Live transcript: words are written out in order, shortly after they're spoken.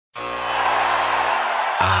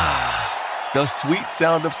The sweet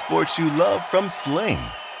sound of sports you love from Sling.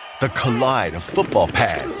 The collide of football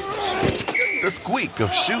pads. The squeak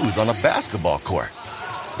of shoes on a basketball court.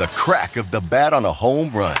 The crack of the bat on a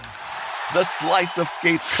home run. The slice of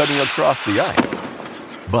skates cutting across the ice.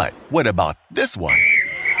 But what about this one?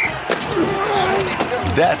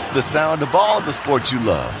 That's the sound of all the sports you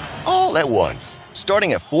love, all at once.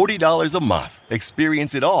 Starting at $40 a month.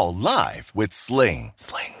 Experience it all live with Sling.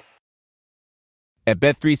 At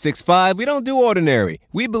Bet365, we don't do ordinary.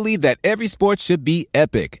 We believe that every sport should be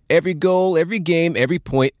epic. Every goal, every game, every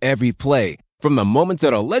point, every play. From the moments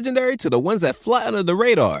that are legendary to the ones that fly under the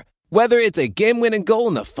radar. Whether it's a game-winning goal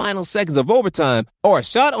in the final seconds of overtime or a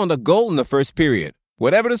shot on the goal in the first period.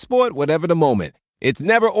 Whatever the sport, whatever the moment. It's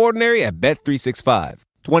never ordinary at Bet365.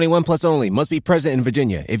 21 plus only. Must be present in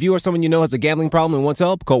Virginia. If you or someone you know has a gambling problem and wants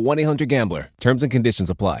help, call 1-800-GAMBLER. Terms and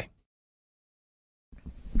conditions apply.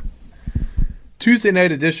 Tuesday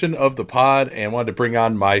night edition of the pod, and wanted to bring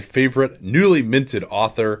on my favorite newly minted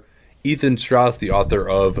author, Ethan Strauss, the author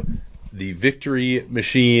of The Victory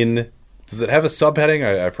Machine. Does it have a subheading?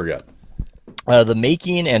 I forget. The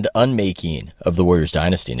Making and Unmaking of the Warriors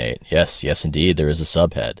Dynasty, Nate. Yes, indeed, there is a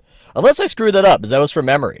subhead. Unless I screwed that up, because that was from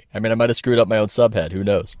memory. I mean, I might have screwed up my own subhead. Who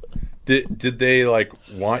knows? Did they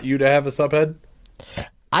want you to have a subhead?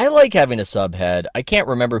 I like having a subhead. I can't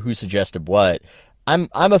remember who suggested what. I'm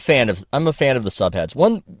a fan of the subheads.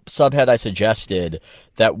 One subhead I suggested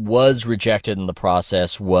that was rejected in the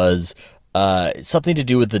process was something to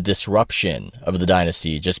do with the disruption of the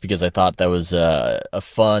dynasty, just because I thought that was a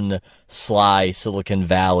fun, sly Silicon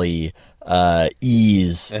Valley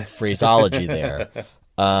ease phraseology there.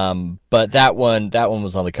 But that one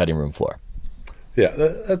was on the cutting room floor. Yeah,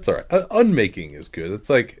 that's all right. Unmaking is good. It's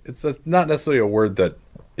not necessarily a word that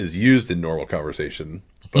is used in normal conversation,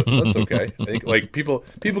 but that's okay. I think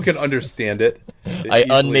people can understand it. I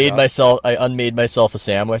unmade myself a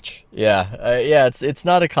sandwich. Yeah, it's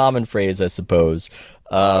not a common phrase, I suppose.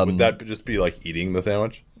 Would that just be like eating the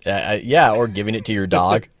sandwich? Yeah, or giving it to your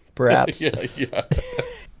dog, perhaps. Yeah.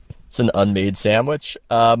 It's an unmade sandwich.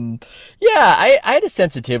 I had a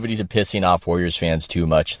sensitivity to pissing off Warriors fans too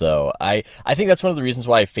much, though. I think that's one of the reasons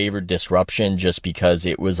why I favored disruption, just because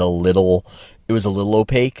it was a little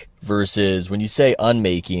opaque, versus when you say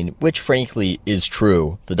unmaking, which frankly is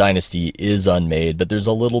true. The dynasty is unmade, but there's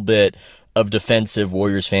a little bit of defensive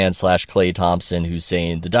Warriors fan / Klay Thompson who's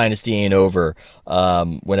saying the dynasty ain't over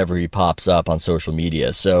whenever he pops up on social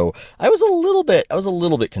media. So I was a little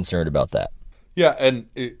bit concerned about that. Yeah, and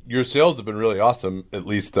your sales have been really awesome, at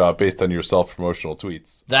least based on your self-promotional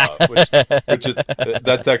tweets, which is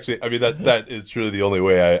that's actually, I mean, that is truly the only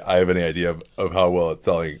way I have any idea of how well it's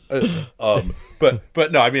selling.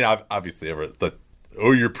 But no, I mean, obviously,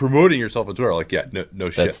 you're promoting yourself on Twitter, like, yeah, no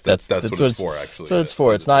shit. That's what it's for, actually. So it's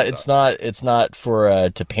for. It's not for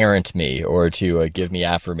to parent me or to give me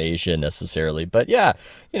affirmation necessarily. But yeah,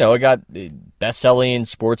 I got best-selling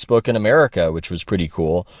sports book in America, which was pretty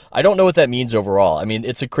cool. I don't know what that means overall. I mean,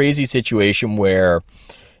 it's a crazy situation where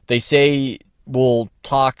they say we'll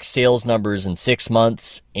talk sales numbers in 6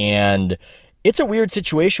 months, and it's a weird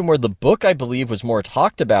situation where the book, I believe, was more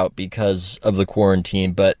talked about because of the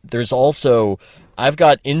quarantine, but there's also, I've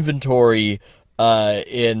got inventory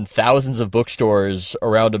in thousands of bookstores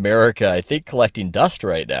around America, I think, collecting dust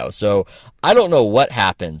right now. So I don't know what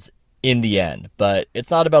happens in the end, but it's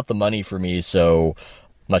not about the money for me. So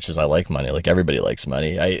much as I like money, like everybody likes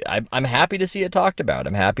money, I'm happy to see it talked about.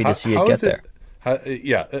 I'm happy to see it get there.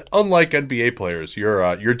 Unlike NBA players,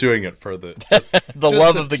 you're doing it for the the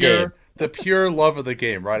love of the game. The pure love of the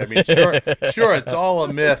game, right? I mean, sure, it's all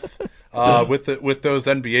a myth with those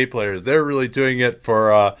NBA players. They're really doing it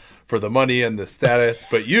for the money and the status.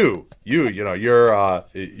 But you're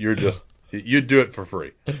just, you do it for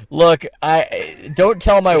free. Look, I don't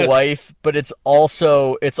tell my wife, but it's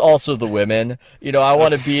also the women. I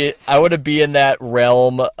want to be in that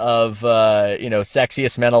realm of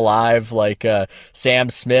sexiest men alive, like Sam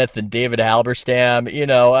Smith and David Halberstam.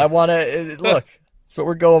 I want to look. That's what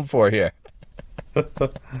we're going for here.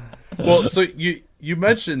 Well, so you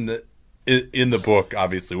mentioned that in the book,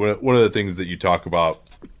 obviously, one of the things that you talk about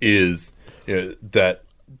is that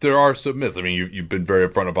there are some myths. I mean, you've been very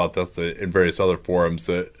upfront about this in various other forums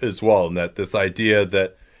as well, and that this idea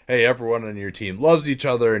that, hey, everyone on your team loves each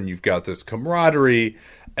other, and you've got this camaraderie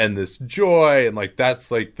and this joy, and that's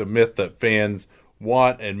the myth that fans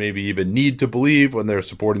want and maybe even need to believe when they're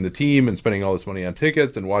supporting the team and spending all this money on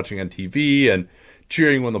tickets and watching on TV and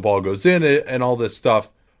cheering when the ball goes in and all this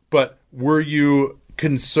stuff. But were you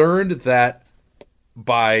concerned that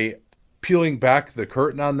by peeling back the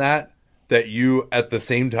curtain on that you at the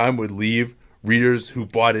same time would leave readers who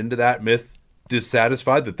bought into that myth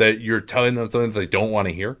dissatisfied that you're telling them something that they don't want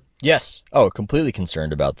to hear? Yes. Oh, completely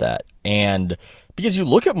concerned about that. And because you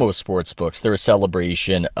look at most sports books, they're a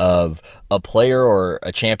celebration of a player or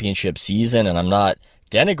a championship season, and I'm not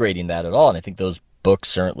denigrating that at all. And I think those books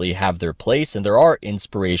certainly have their place, and there are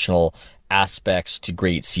inspirational aspects to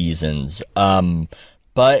great seasons.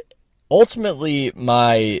 But ultimately,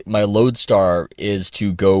 my lodestar is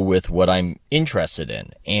to go with what I'm interested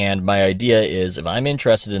in. And my idea is if I'm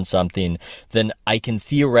interested in something, then I can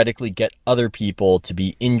theoretically get other people to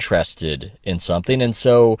be interested in something. And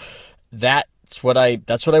so that's what I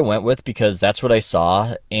went with, because that's what I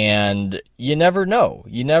saw. And you never know.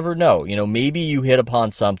 Maybe you hit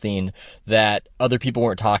upon something that other people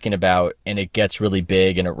weren't talking about and it gets really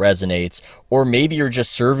big and it resonates, or maybe you're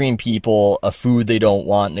just serving people a food they don't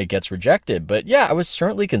want and it gets rejected. But yeah, I was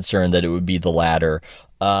certainly concerned that it would be the latter,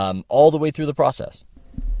 all the way through the process.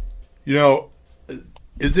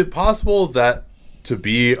 Is it possible that to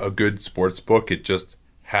be a good sports book, it just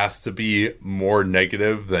has to be more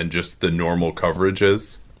negative than just the normal coverage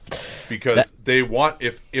is? Because they want,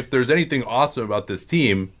 if there's anything awesome about this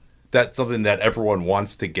team, that's something that everyone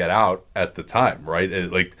wants to get out at the time, right?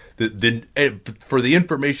 Like for the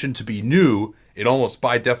information to be new, it almost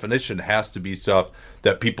by definition has to be stuff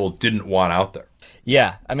that people didn't want out there.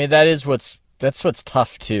 Yeah, I mean that's what's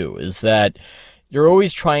tough too, is that you're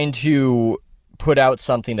always trying to put out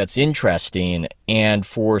something that's interesting, and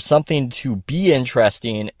for something to be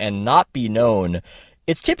interesting and not be known,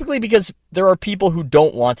 it's typically because there are people who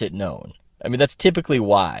don't want it known. I mean, that's typically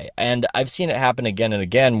why. And I've seen it happen again and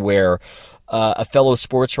again where a fellow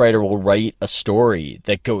sports writer will write a story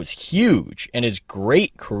that goes huge and is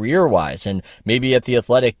great career-wise, and maybe at The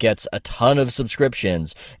Athletic gets a ton of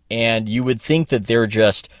subscriptions, and you would think that they're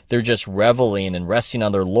just reveling and resting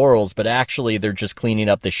on their laurels, but actually they're just cleaning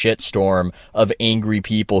up the shitstorm of angry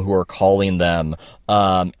people who are calling them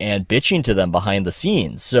and bitching to them behind the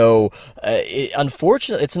scenes. So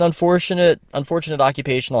it's an unfortunate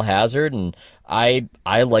occupational hazard, and I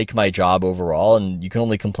like my job overall, and you can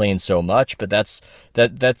only complain so much, but that's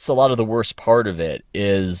a lot of the worst part of it,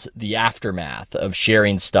 is the aftermath of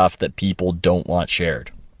sharing stuff that people don't want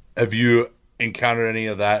shared. Have you encountered any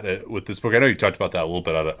of that with this book? I know you talked about that a little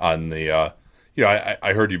bit on the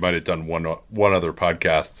I heard you might have done one other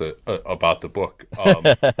podcast about the book.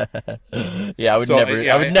 Yeah, I would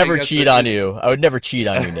never cheat on you. I would never cheat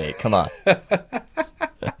on you, Nate. Come on.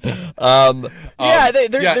 Let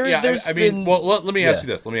me ask you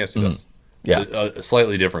this. Yeah. A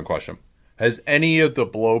slightly different question. Has any of the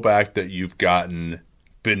blowback that you've gotten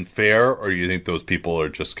been fair, or you think those people are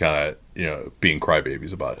just kind of, being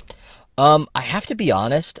crybabies about it? I have to be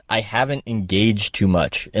honest, I haven't engaged too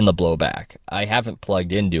much in the blowback. I haven't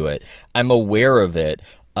plugged into it. I'm aware of it.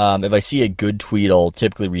 If I see a good tweet, I'll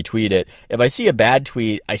typically retweet it. If I see a bad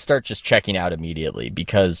tweet, I start just checking out immediately,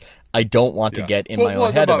 because I don't want to get in my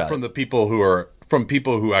own head about it. From the people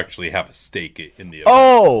who actually have a stake in the event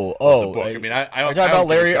of the book. I mean, are you talking about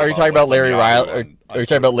Larry? Are you talking about Larry Riley? Are you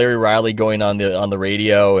talking about Larry Riley going on the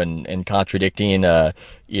radio and contradicting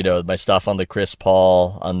my stuff on the Chris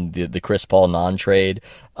Paul the Chris Paul non-trade?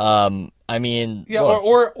 I mean, yeah, look,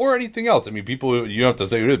 or anything else. I mean, people, you don't have to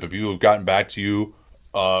say who it is, but people who've gotten back to you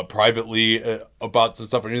privately about some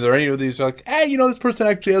stuff. Are there any of these like, hey, this person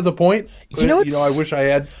actually has a point? I wish I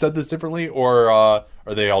had said this differently, or are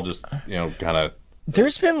they all just kind of?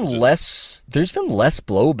 There's been less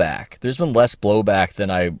blowback. There's been less blowback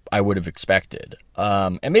than I would have expected.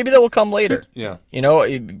 And maybe that will come later. Yeah.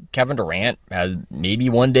 Kevin Durant maybe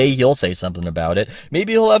one day he'll say something about it.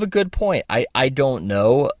 Maybe he'll have a good point. I don't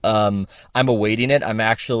know. I'm awaiting it. I'm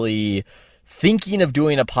actually thinking of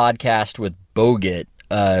doing a podcast with Bogut,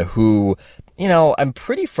 who, I'm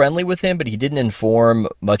pretty friendly with him, but he didn't inform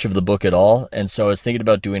much of the book at all. And so I was thinking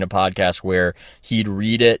about doing a podcast where he'd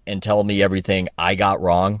read it and tell me everything I got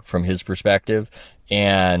wrong from his perspective.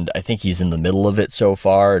 And I think he's in the middle of it so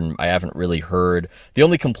far, and I haven't really heard. The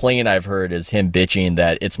only complaint I've heard is him bitching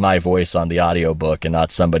that it's my voice on the audiobook and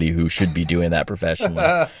not somebody who should be doing that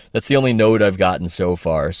professionally. That's the only note I've gotten so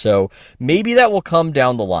far. So maybe that will come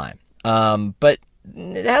down the line. But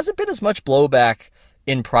it hasn't been as much blowback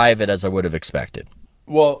in private as I would have expected.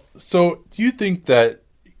 Well, so do you think that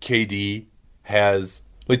KD has,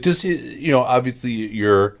 does he, obviously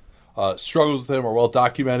your struggles with him are well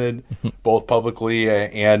documented, both publicly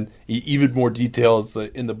and even more details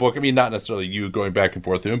in the book. I mean, not necessarily you going back and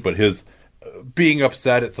forth with him, but his being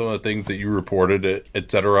upset at some of the things that you reported,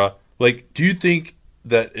 et cetera. Do you think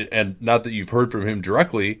that, and not that you've heard from him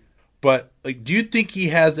directly, but do you think he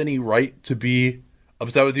has any right to be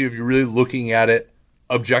upset with you if you're really looking at it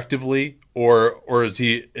objectively, or is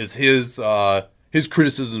his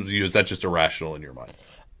criticisms of you, is that just irrational in your mind?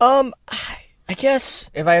 I guess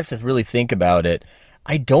if I have to really think about it,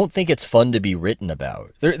 I don't think it's fun to be written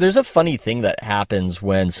about. There's a funny thing that happens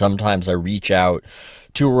when sometimes I reach out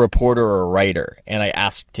to a reporter or a writer and I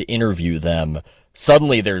ask to interview them.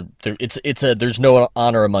 Suddenly there's no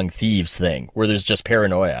honor among thieves thing where there's just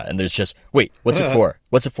paranoia and there's just, wait, what's it for?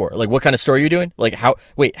 What's it for? Like, what kind of story are you doing? Like,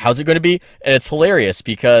 how's it going to be? And it's hilarious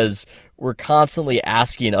because we're constantly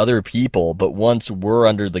asking other people, but once we're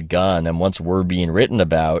under the gun and once we're being written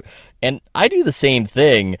about, and I do the same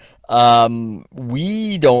thing,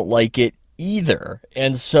 we don't like it either.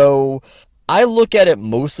 And so I look at it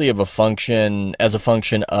mostly as a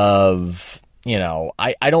function of,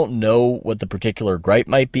 I don't know what the particular gripe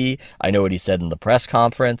might be. I know what he said in the press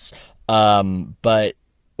conference. But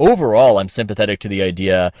overall, I'm sympathetic to the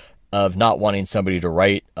idea of not wanting somebody to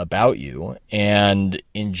write about you. And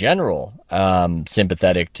in general,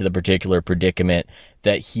 sympathetic to the particular predicament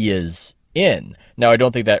that he is in. Now, I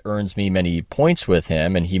don't think that earns me many points with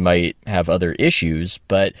him, and he might have other issues,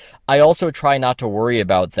 but I also try not to worry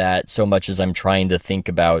about that so much as I'm trying to think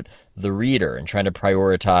about the reader and trying to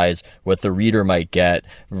prioritize what the reader might get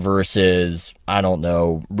versus, I don't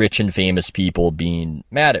know, rich and famous people being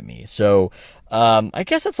mad at me. So I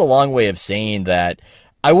guess that's a long way of saying that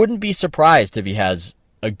I wouldn't be surprised if he has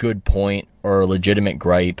a good point or a legitimate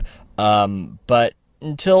gripe, but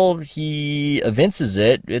until he evinces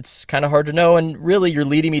it, it's kind of hard to know. And really, you're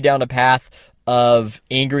leading me down a path of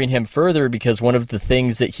angering him further because one of the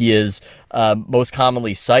things that he is most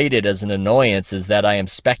commonly cited as an annoyance is that I am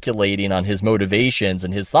speculating on his motivations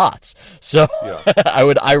and his thoughts. So yeah. I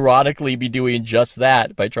would ironically be doing just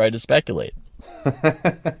that by trying to speculate.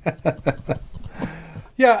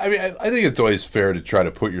 Yeah, I mean, I think it's always fair to try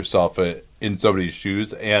to put yourself in somebody's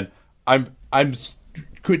shoes, and I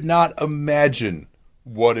could not imagine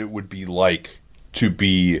what it would be like to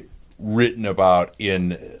be written about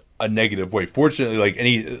in a negative way. Fortunately, like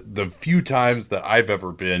the few times that I've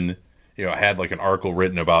ever been, had like an article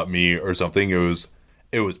written about me or something,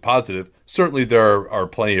 it was positive. Certainly there are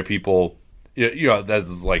plenty of people, that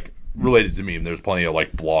is like related to me, and there's plenty of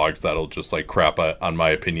like blogs that'll just like crap on my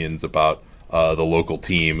opinions about the local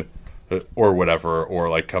team or whatever, or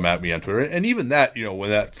like come at me on Twitter. And even that, when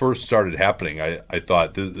that first started happening, I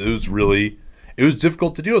thought it was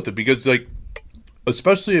difficult to deal with it because, like,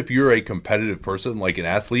 especially if you're a competitive person, like an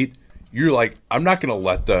athlete, you're like, I'm not going to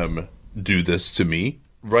let them do this to me,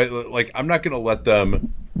 right? Like, I'm not going to let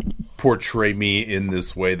them portray me in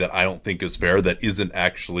this way that I don't think is fair, that isn't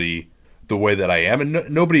actually the way that I am. And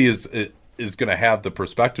nobody is going to have the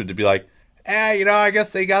perspective to be like, I guess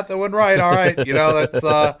they got the one right. All right.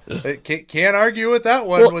 That's, can't argue with that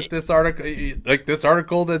one with this article. Like, this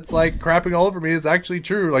article that's like crapping all over me is actually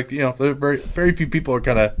true. Like, very, very few people are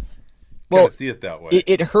kind of see it that way.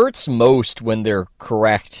 It hurts most when they're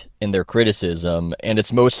correct in their criticism, and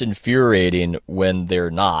it's most infuriating when they're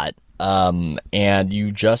not. And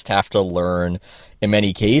you just have to learn, in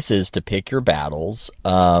many cases, to pick your battles,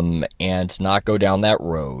 and not go down that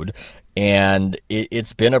road. And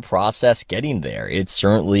it's been a process getting there. It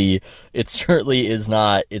certainly is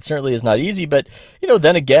not easy, but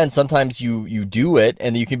then again, sometimes you do it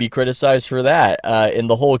and you can be criticized for that. In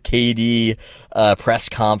the whole KD press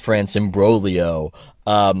conference imbroglio,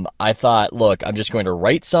 I thought, look, I'm just going to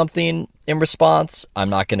write something in response. I'm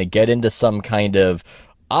not going to get into some kind of,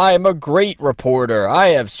 I'm a great reporter, I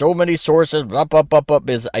have so many sources,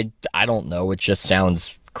 I don't know, it just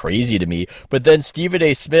sounds crazy to me. But then Stephen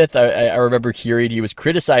A. Smith, I remember hearing he was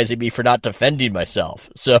criticizing me for not defending myself.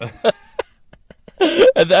 So,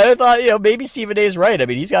 and then I thought, maybe Stephen A. is right. I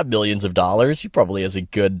mean, he's got millions of dollars. He probably has a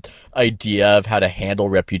good idea of how to handle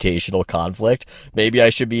reputational conflict. Maybe I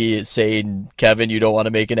should be saying, Kevin, you don't want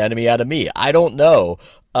to make an enemy out of me. I don't know.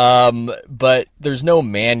 But there's no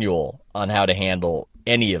manual on how to handle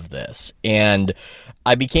any of this. And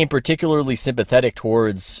I became particularly sympathetic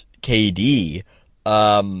towards KD,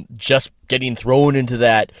 just getting thrown into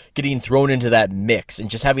that mix and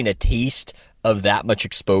just having a taste of that much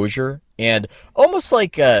exposure and almost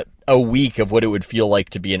like a week of what it would feel like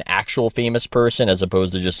to be an actual famous person as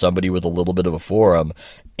opposed to just somebody with a little bit of a forum.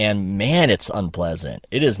 And man, it's unpleasant.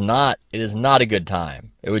 It is not a good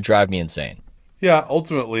time. It would drive me insane. Yeah,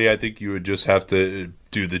 ultimately, I think you would just have to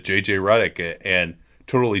do the JJ Redick and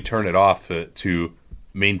totally turn it off to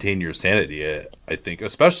maintain your sanity. I think,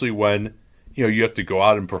 especially when you have to go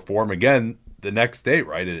out and perform again the next day,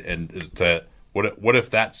 right? And to what if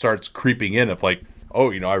that starts creeping in? If like,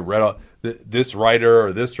 I read this writer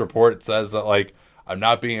or this report says that like I'm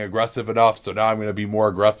not being aggressive enough, so now I'm going to be more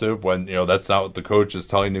aggressive when, that's not what the coach is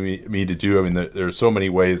telling me to do. I mean, there's so many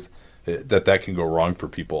ways that can go wrong for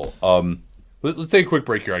people. Let's take a quick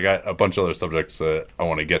break here. I got a bunch of other subjects I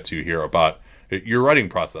want to get to here about your writing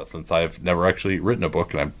process, since I've never actually written a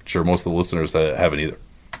book, and I'm sure most of the listeners haven't either.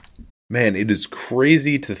 Man, it is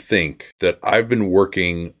crazy to think that I've been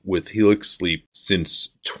working with Helix Sleep since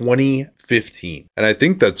 2015. And I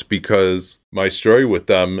think that's because my story with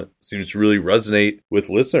them seems to really resonate with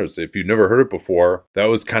listeners. If you've never heard it before, that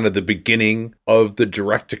was kind of the beginning of the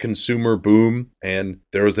direct-to-consumer boom. And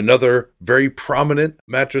there was another very prominent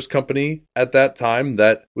mattress company at that time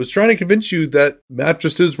that was trying to convince you that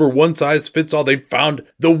mattresses were one size fits all. They found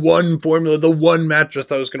the one formula, the one mattress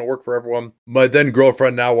that was going to work for everyone. My then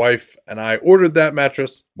girlfriend, now wife, and I ordered that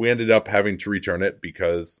mattress. We ended up having to return it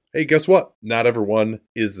because, hey, guess what? Not everyone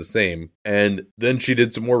is the same. And then she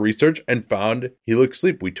did some more research and found Helix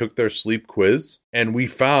Sleep. We took their sleep quiz and we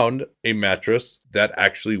found a mattress that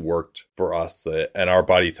actually worked for us and our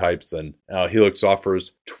body types. And Helix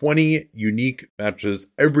offers 20 unique mattresses.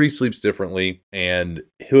 Everybody sleeps differently, and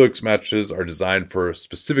Helix mattresses are designed for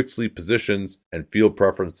specific sleep positions and field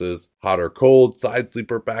preferences, hot or cold, side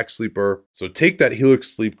sleeper, back sleeper. So take that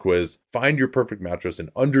Helix Sleep quiz, find your perfect mattress in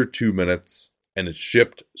under 2 minutes, and it's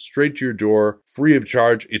shipped straight to your door, free of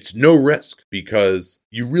charge. It's no risk because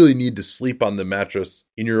you really need to sleep on the mattress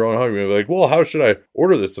in your own home. You're like, well, how should I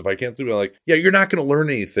order this if I can't sleep? I'm like, yeah, you're not going to learn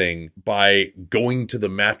anything by going to the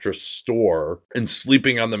mattress store and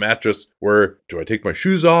sleeping on the mattress where, do I take my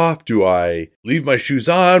shoes off? Do I leave my shoes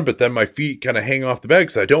on, but then my feet kind of hang off the bed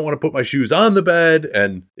because I don't want to put my shoes on the bed?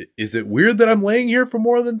 And is it weird that I'm laying here for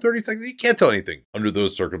more than 30 seconds? You can't tell anything under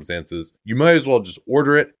those circumstances. You might as well just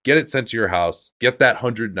order it, get it sent to your house, get that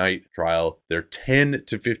 100-night trial. They're 10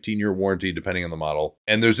 to 15-year warranty, depending on the model.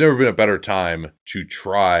 And there's never been a better time to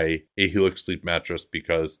try a Helix Sleep mattress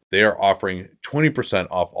because they are offering 20%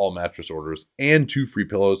 off all mattress orders and 2 free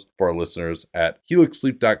pillows for our listeners at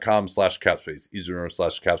helixsleep.com/capspace. Easy to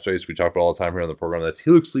 /capspace. We talk about all the time here on the program. That's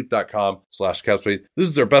helixsleep.com/capspace. This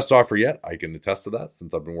is their best offer yet. I can attest to that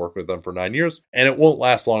since I've been working with them for 9 years, and it won't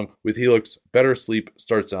last long with Helix. Better sleep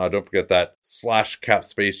starts now. Don't forget that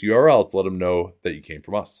 /capspace URL to let them know that you came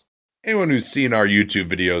from us. Anyone who's seen our YouTube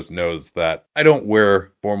videos knows that I don't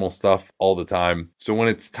wear formal stuff all the time. So when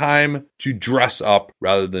it's time to dress up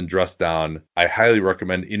rather than dress down, I highly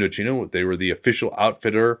recommend Indochino. They were the official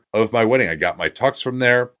outfitter of my wedding. I got my tux from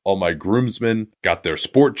there. All my groomsmen got their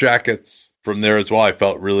sport jackets from there as well. I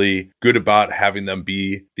felt really good about having them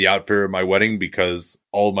be the outfitter of my wedding because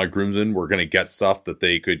all of my groomsmen were going to get stuff that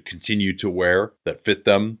they could continue to wear that fit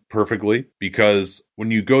them perfectly. Because when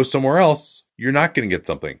you go somewhere else, you're not going to get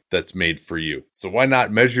something that's made for you. So why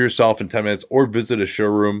not measure yourself in 10 minutes or visit a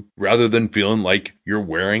showroom rather than feeling like you're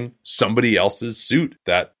wearing somebody else's suit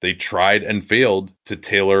that they tried and failed to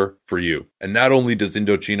tailor for you. And not only does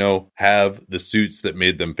Indochino have the suits that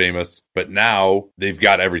made them famous, but now they've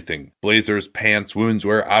got everything. Blazers, pants, women's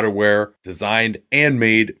wear, outerwear, designed and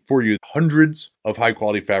made for you. Hundreds of high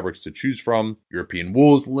quality fabrics to choose from. European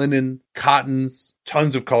wools, linen, cottons,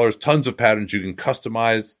 tons of colors, tons of patterns. You can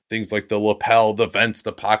customize things like the lapel, the vents,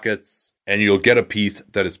 the pockets, and you'll get a piece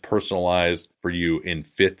that is personalized for you in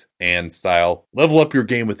fit and style. Level up your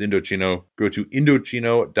game with Indochino. Go to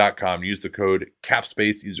Indochino.com. Use the code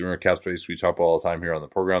CAPSPACE. Easy to remember CAPSPACE. We talk about all the time here on the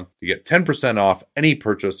program. You get 10% off any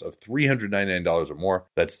purchase of $399 or more.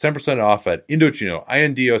 That's 10% off at Indochino,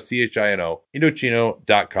 Indochino,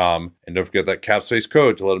 Indochino.com. And don't forget that CAPSPACE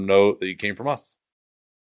code to let them know that you came from us.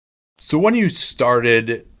 So when you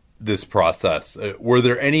started this process, were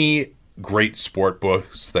there any great sport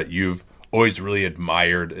books that you've always really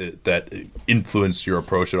admired that influenced your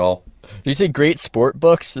approach at all? Did you say great sport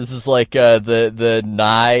books? This is like the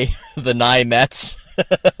Nye Mets.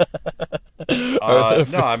 No,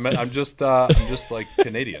 I'm just like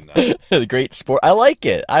Canadian now. The great sport. I like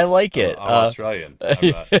it. I'm Australian.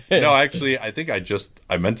 No, actually, I think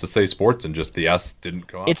I meant to say sports and just the S didn't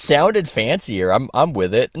come out. It sounded fancier. I'm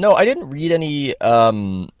with it. No, I didn't read any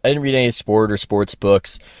sport or sports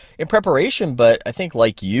books in preparation, but I think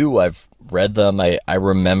like you, I've read them. I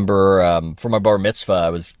remember for my bar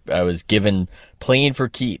mitzvah, I was given Playing for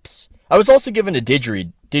Keeps. I was also given a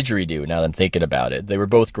didgeridoo, now that I'm thinking about it. They were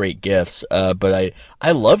both great gifts, but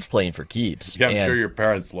I loved Playing for Keeps. Yeah, I'm sure your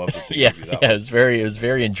parents loved it. Yeah, it was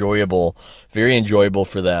very enjoyable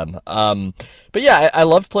for them. But yeah, I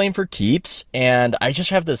loved Playing for Keeps, and I just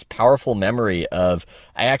have this powerful memory of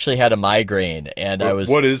I actually had a migraine, and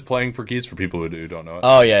What is Playing for Keeps for people who don't know it?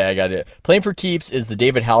 Oh yeah, I got it. Playing for Keeps is the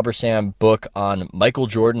David Halberstam book on Michael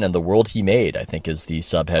Jordan and the world he made, I think is the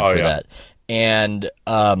subhead for that. And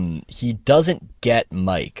he doesn't get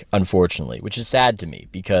Mike, unfortunately, which is sad to me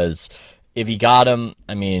because if he got him,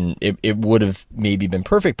 I mean, it would have maybe been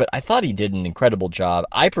perfect, but I thought he did an incredible job.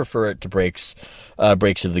 I prefer it to Breaks of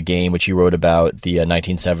the Game, which he wrote about the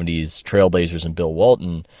 1970s Trailblazers and Bill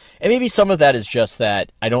Walton. And maybe some of that is just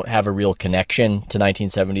that I don't have a real connection to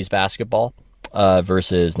 1970s basketball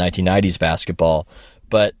versus 1990s basketball.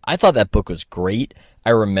 But I thought that book was great. I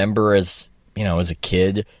remember as a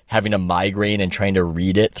kid having a migraine and trying to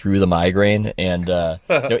read it through the migraine, and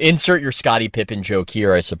insert your Scottie Pippen joke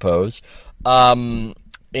here, I suppose. And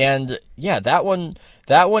yeah, that one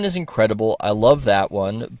is incredible. I love that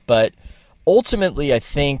one, but ultimately, I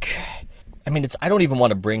think, I don't even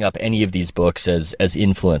want to bring up any of these books as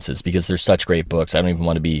influences because they're such great books. I don't even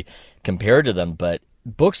want to be compared to them, but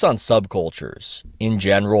books on subcultures in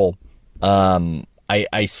general,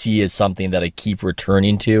 I see as something that I keep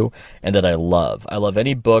returning to and that I love. I love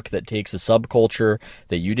any book that takes a subculture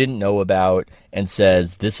that you didn't know about and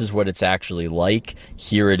says, this is what it's actually like.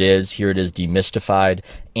 Here it is demystified.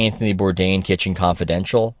 Anthony Bourdain, Kitchen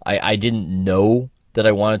Confidential. I didn't know that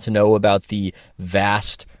I wanted to know about the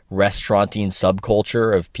vast restauranting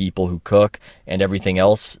subculture of people who cook and everything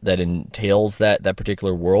else that entails that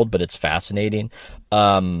particular world, but it's fascinating.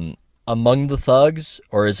 Among the Thugs,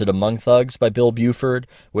 or is it Among Thugs by Bill Buford?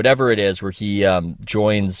 Whatever it is, where he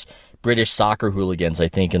joins British soccer hooligans, I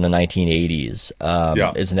think, in the 1980s,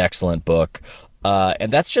 is an excellent book.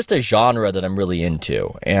 And that's just a genre that I'm really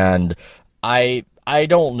into. And I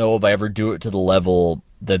don't know if I ever do it to the level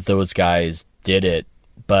that those guys did it,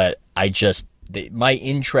 but my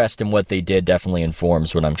interest in what they did definitely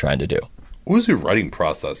informs what I'm trying to do. What was your writing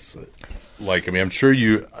process like? I'm sure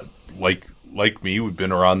you, like me, we've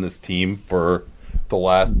been around this team for the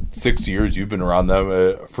last 6 years. You've been around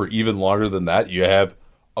them for even longer than that. You have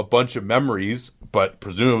a bunch of memories, but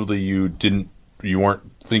presumably you weren't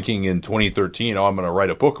thinking in 2013, I'm going to write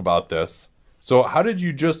a book about this. So how did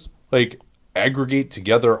you just aggregate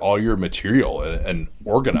together all your material and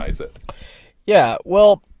organize it? Yeah,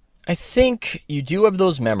 well, I think you do have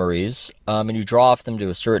those memories, and you draw off them to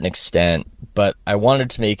a certain extent, but I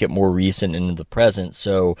wanted to make it more recent and in the present.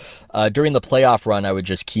 So during the playoff run, I would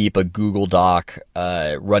just keep a Google Doc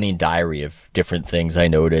running diary of different things I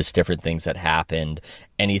noticed, different things that happened,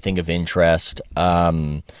 anything of interest.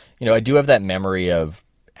 I do have that memory of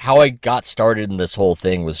how I got started in this whole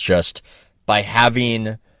thing was just by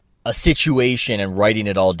having a situation and writing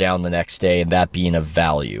it all down the next day, and that being of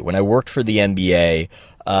value. When I worked for the NBA,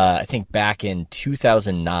 I think back in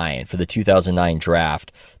 2009 for the 2009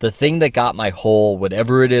 draft, the thing that got my whole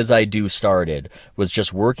whatever it is I do started was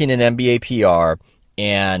just working in NBA PR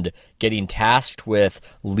and getting tasked with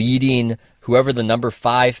leading whoever the number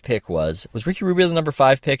 5 pick was. Was Ricky Rubio the number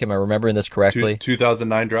 5 pick? Am I remembering this correctly?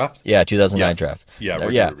 2009 draft? Yeah, 2009 yes. draft. Yeah,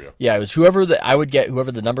 Ricky Rubio. Yeah, it was I would get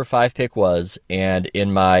whoever the number 5 pick was, and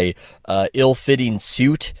in my ill-fitting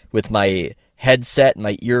suit with my headset and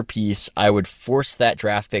my earpiece, I would force that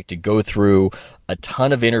draft pick to go through a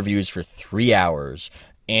ton of interviews for 3 hours.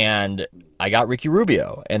 And I got Ricky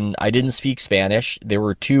Rubio, and I didn't speak Spanish. There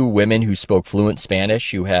were 2 women who spoke fluent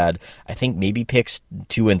Spanish who had, I think, maybe picks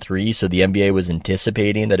 2 and 3, so the NBA was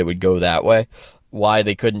anticipating that it would go that way. Why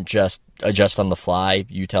they couldn't just adjust on the fly,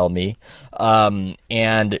 you tell me.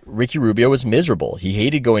 And Ricky Rubio was miserable. He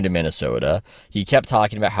hated going to Minnesota. He kept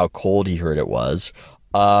talking about how cold he heard it was.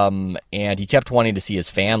 And he kept wanting to see his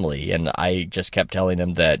family, and I just kept telling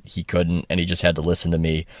him that he couldn't, and he just had to listen to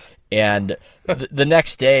me. And the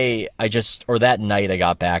next day, that night I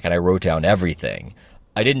got back and I wrote down everything.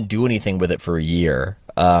 I didn't do anything with it for a year.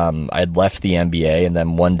 I'd left the NBA, and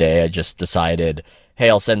then one day I just decided, hey,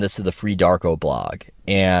 I'll send this to the Free Darko blog.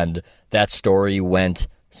 And that story went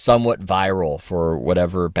somewhat viral for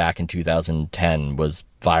whatever back in 2010 was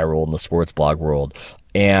viral in the sports blog world.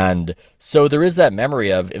 And so there is that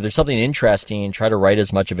memory of, if there's something interesting, try to write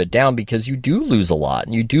as much of it down, because you do lose a lot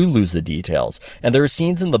and you do lose the details. And there are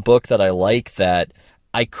scenes in the book that I like that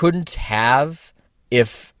I couldn't have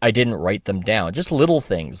if I didn't write them down. Just little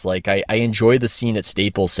things. Like I enjoy the scene at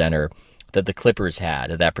Staples Center that the Clippers had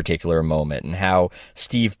at that particular moment, and how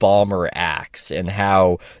Steve Ballmer acts, and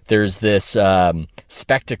how there's this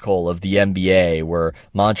spectacle of the NBA where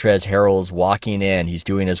Montrezl Harrell's walking in, he's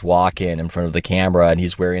doing his walk-in in front of the camera, and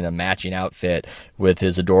he's wearing a matching outfit with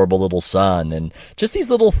his adorable little son, and just these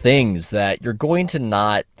little things that you're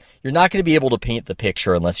not going to be able to paint the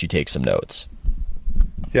picture unless you take some notes.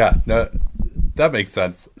 Yeah, no, that makes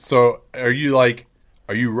sense. So are you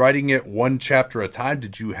writing it one chapter at a time?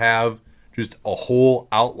 Did you have just a whole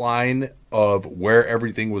outline of where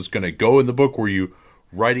everything was going to go in the book? Were you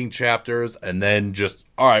writing chapters and then just,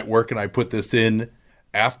 all right, where can I put this in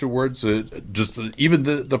afterwards? Even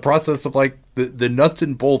the process of like the nuts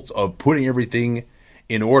and bolts of putting everything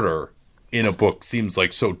in order in a book seems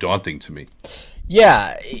like so daunting to me.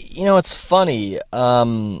 Yeah, it's funny.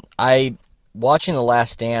 I watching The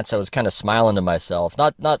Last Dance, I was kind of smiling to myself.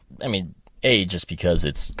 Just because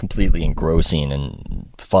it's completely engrossing and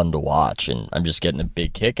fun to watch, and I'm just getting a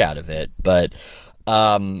big kick out of it. But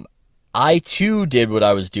I too did what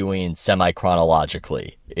I was doing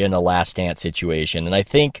semi-chronologically in a Last Dance situation, and I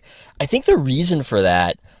think the reason for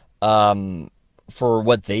that, for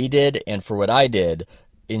what they did and for what I did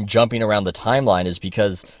in jumping around the timeline, is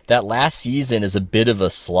because that last season is a bit of a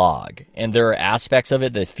slog, and there are aspects of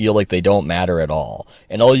it that feel like they don't matter at all,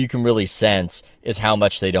 and all you can really sense is how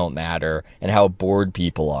much they don't matter and how bored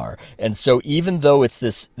people are. And so even though it's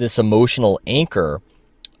this emotional anchor,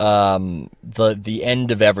 the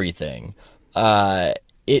end of everything,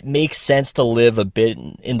 it makes sense to live a bit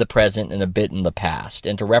in the present and a bit in the past,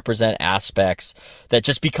 and to represent aspects that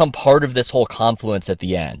just become part of this whole confluence at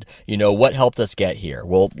the end. What helped us get here?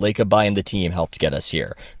 Well, Lacob buying the team helped get us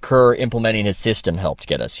here. Kerr implementing his system helped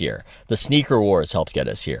get us here. The sneaker wars helped get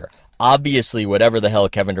us here. Obviously, whatever the hell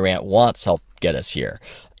Kevin Durant wants helped get us here.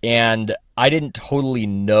 And I didn't totally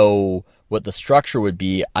know what the structure would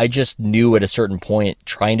be. I just knew at a certain point,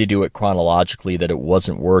 trying to do it chronologically, that it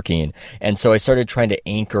wasn't working. And so I started trying to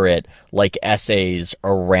anchor it like essays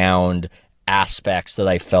around aspects that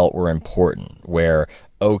I felt were important, where,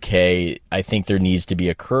 okay, I think there needs to be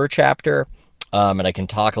a Kerr chapter, and I can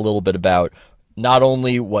talk a little bit about not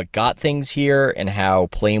only what got things here and how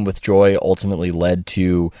playing with Joy ultimately led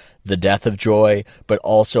to the death of Joy, but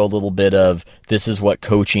also a little bit of, this is what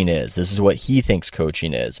coaching is. This is what he thinks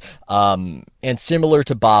coaching is. And similar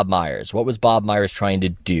to Bob Myers, what was Bob Myers trying to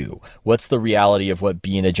do? What's the reality of what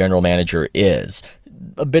being a general manager is?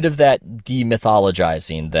 A bit of that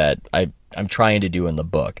demythologizing that I'm trying to do in the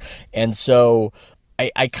book. And so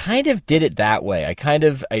I kind of did it that way. I kind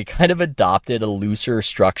of adopted a looser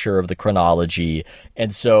structure of the chronology.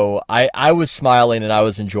 And so I was smiling and I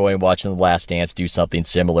was enjoying watching The Last Dance do something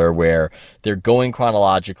similar, where they're going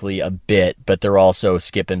chronologically a bit, but they're also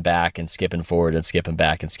skipping back and skipping forward and skipping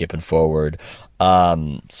back and skipping forward.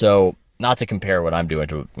 So not to compare what I'm doing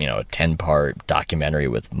to, a 10-part documentary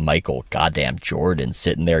with Michael goddamn Jordan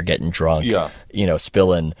sitting there getting drunk,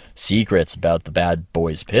 spilling secrets about the bad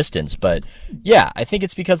boys Pistons. But yeah, I think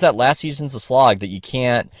it's because that last season's a slog that you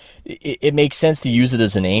can't, it makes sense to use it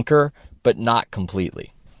as an anchor, but not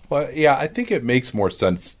completely. Well, yeah, I think it makes more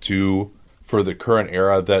sense too for the current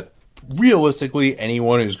era that realistically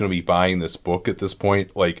anyone who's going to be buying this book at this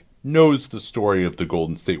point, like, knows the story of the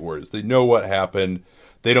Golden State Warriors. They know what happened.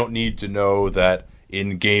 They don't need to know that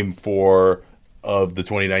in Game 4 of the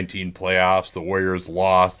 2019 playoffs, the Warriors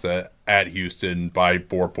lost at Houston by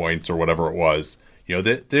 4 points or whatever it was.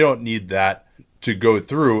 They don't need that to go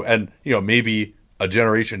through. And, maybe a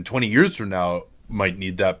generation 20 years from now might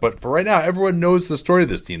need that. But for right now, everyone knows the story of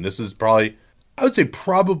this team. This is probably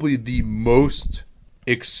the most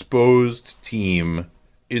exposed team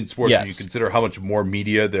in sports, yes. When you consider how much more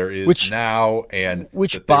media there is now, and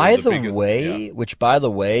which by the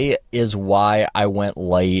way is why I went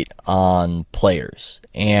light on players,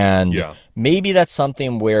 and maybe that's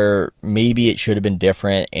something where maybe it should have been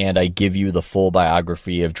different, and I give you the full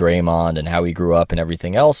biography of Draymond and how he grew up and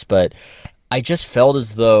everything else, but I just felt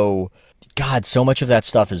as though, God, so much of that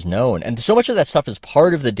stuff is known, and so much of that stuff is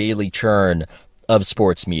part of the daily churn of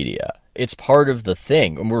sports media. It's part of the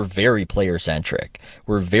thing, and we're very player-centric.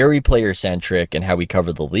 We're very player-centric in how we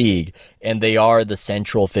cover the league, and they are the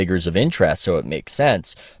central figures of interest, so it makes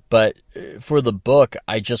sense. But for the book,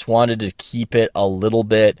 I just wanted to keep it a little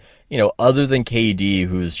bit, other than KD,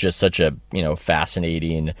 who's just such a,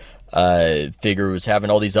 fascinating figure who's having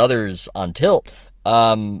all these others on tilt.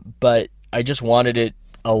 But I just wanted it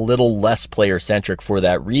a little less player-centric for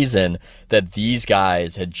that reason, that these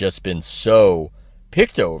guys had just been so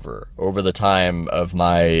picked over the time of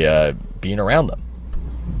my being around them.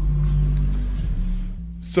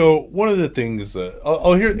 So one of the things,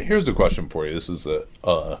 here's a question for you. This is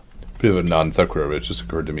a bit of a non sequitur, but it just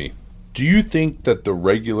occurred to me. Do you think that the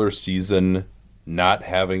regular season not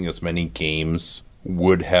having as many games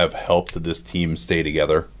would have helped this team stay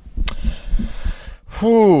together?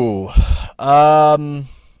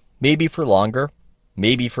 Maybe for longer,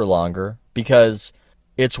 because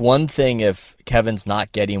it's one thing if Kevin's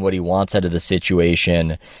not getting what he wants out of the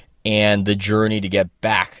situation and the journey to get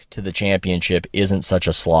back to the championship isn't such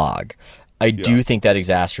a slog. I do think that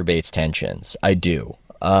exacerbates tensions. I do.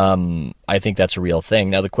 I think that's a real thing.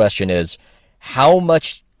 Now the question is, how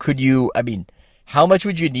much could you, how much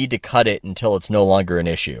would you need to cut it until it's no longer an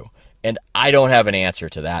issue? And I don't have an answer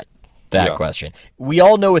to that question. We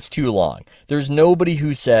all know it's too long. There's nobody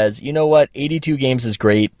who says, you know what, 82 games is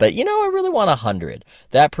great, but I really want 100.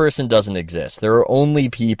 That person doesn't exist. There are only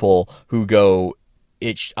people who go,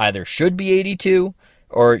 it either should be 82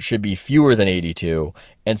 or it should be fewer than 82.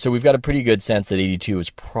 And so we've got a pretty good sense that 82 is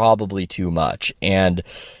probably too much. And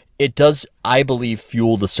it does, I believe,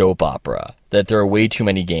 fuel the soap opera, that there are way too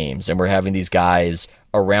many games and we're having these guys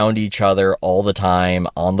around each other all the time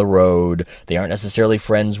on the road. They aren't necessarily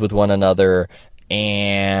friends with one another,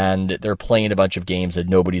 and they're playing a bunch of games that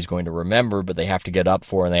nobody's going to remember, but they have to get up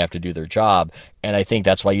for and they have to do their job. And I think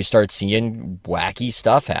that's why you start seeing wacky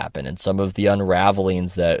stuff happen and some of the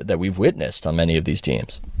unravelings that we've witnessed on many of these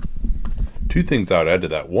teams. Two things I would add to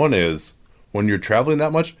that. One is, when you're traveling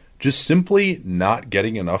that much, just simply not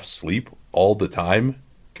getting enough sleep all the time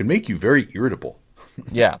can make you very irritable.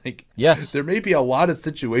 Yeah. Yes. There may be a lot of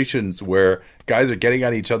situations where guys are getting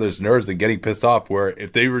on each other's nerves and getting pissed off, where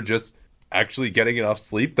if they were just actually getting enough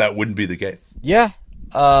sleep, that wouldn't be the case. Yeah.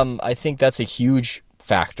 I think that's a huge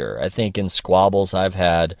factor. I think in squabbles I've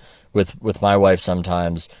had with my wife,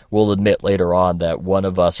 sometimes we'll admit later on that one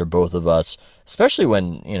of us or both of us, especially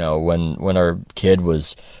when our kid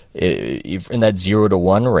was in that 0 to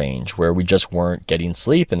 1 range where we just weren't getting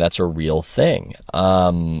sleep, and that's a real thing.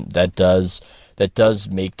 That does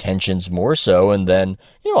make tensions more so, and then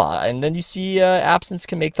you see absence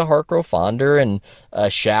can make the heart grow fonder, and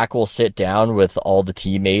Shaq will sit down with all the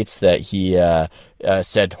teammates that he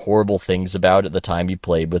said horrible things about at the time he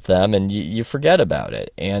played with them, and you forget about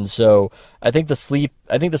it. And so I think the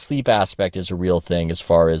sleep aspect is a real thing as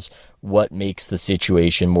far as what makes the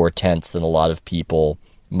situation more tense than a lot of people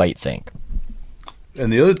might think.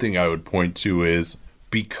 And the other thing I would point to is,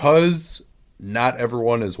 because not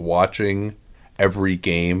everyone is watching every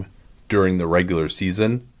game during the regular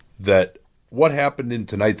season, that what happened in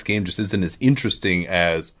tonight's game just isn't as interesting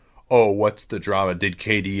as, oh, what's the drama? Did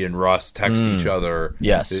KD and Russ text each other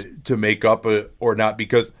to make up or not?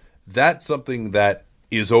 Because that's something that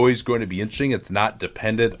is always going to be interesting. It's not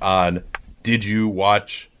dependent on, did you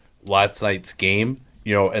watch last night's game?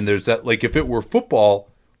 And there's that, like, if it were football,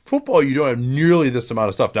 you don't have nearly this amount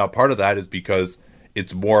of stuff. Now, part of that is because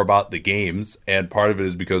it's more about the games, and part of it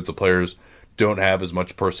is because the players don't have as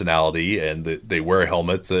much personality and they wear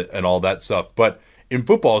helmets and all that stuff. But in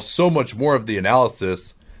football, so much more of the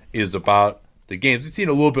analysis is about the games. We've seen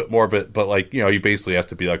a little bit more of it, but you basically have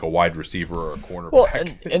to be like a wide receiver or a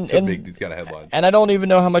cornerback to make these kind of headlines. And I don't even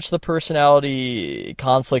know how much the personality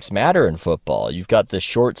conflicts matter in football. You've got the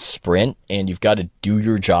short sprint, and you've got to do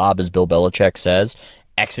your job, as Bill Belichick says,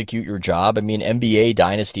 execute your job. I mean, NBA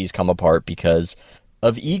dynasties come apart because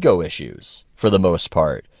of ego issues for the most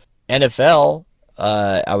part. NFL,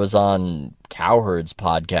 I was on Cowherd's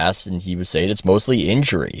podcast, and he was saying it's mostly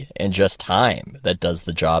injury and just time that does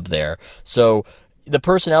the job there. So the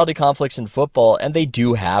personality conflicts in football, and they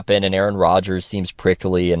do happen, and Aaron Rodgers seems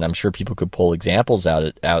prickly, and I'm sure people could pull examples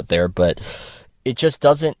out there, but it just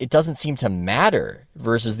doesn't seem to matter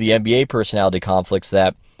versus the NBA personality conflicts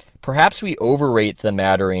that perhaps we overrate the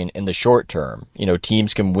mattering in the short term.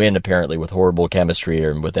 Teams can win apparently with horrible chemistry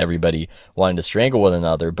and with everybody wanting to strangle one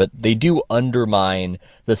another, but they do undermine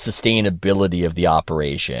the sustainability of the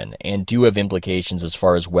operation and do have implications as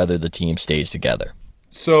far as whether the team stays together.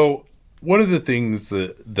 So one of the things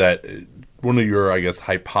that one of your, I guess,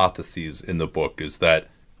 hypotheses in the book is that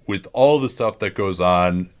with all the stuff that goes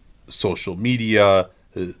on, social media,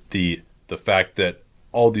 the fact that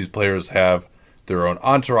all these players have their own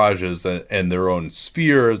entourages and their own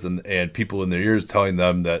spheres and people in their ears telling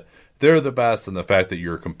them that they're the best, and the fact that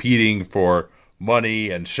you're competing for money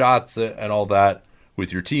and shots and all that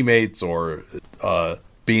with your teammates, or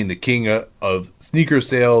being the king of sneaker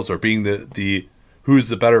sales, or being the who's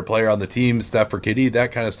the better player on the team, Steph or KD,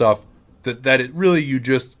 that kind of stuff, that it really,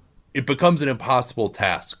 it becomes an impossible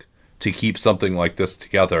task to keep something like this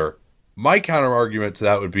together. My counter argument to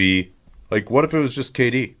that would be, like, what if it was just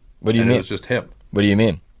KD? What do you mean? It was just him. What do you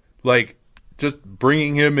mean? Like, just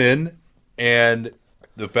bringing him in, and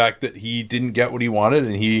the fact that he didn't get what he wanted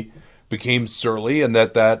and he became surly, and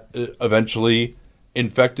that eventually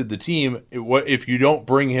infected the team. If you don't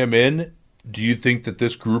bring him in, do you think that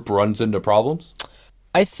this group runs into problems?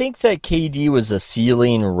 I think that KD was a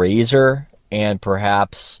ceiling raiser and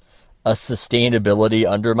perhaps a sustainability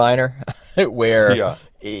underminer, where,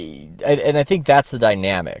 and I think that's the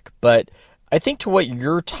dynamic. But I think to what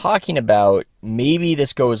you're talking about, maybe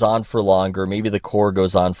this goes on for longer, maybe the core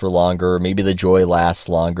goes on for longer, maybe the joy lasts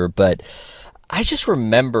longer, but I just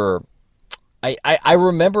remember I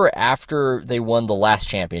remember after they won the last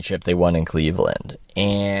championship they won in Cleveland,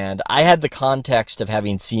 and I had the context of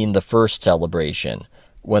having seen the first celebration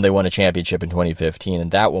when they won a championship in 2015,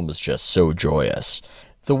 and that one was just so joyous.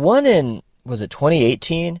 The one in, was it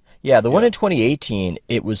 2018? Yeah, the one in 2018,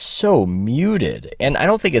 it was so muted, and I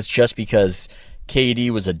don't think it's just because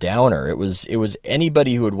KD was a downer. It was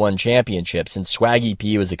anybody who had won championships, and Swaggy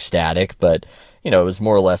P was ecstatic, but it was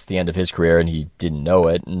more or less the end of his career, and he didn't know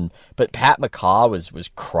it. But Pat McCaw was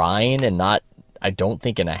crying, and not, I don't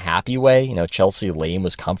think, in a happy way. Chelsea Lane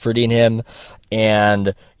was comforting him,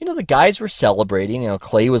 and the guys were celebrating.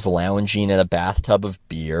 Clay was lounging in a bathtub of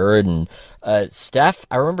beer, and Steph.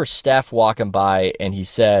 I remember Steph walking by, and he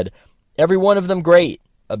said, "Every one of them great,"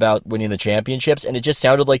 about winning the championships, and it just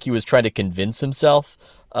sounded like he was trying to convince himself.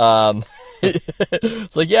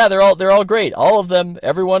 It's like, yeah, they're all great, all of them,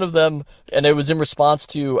 every one of them, and it was in response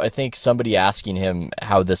to, I think, somebody asking him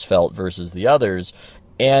how this felt versus the others,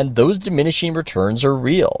 and those diminishing returns are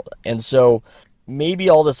real. And so maybe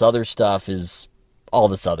all this other stuff is all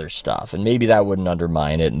this other stuff, and maybe that wouldn't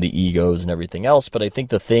undermine it and the egos and everything else, but I think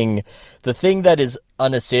the thing that is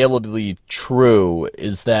unassailably true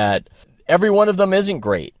is that every one of them isn't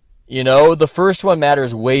great. The first one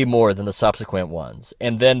matters way more than the subsequent ones,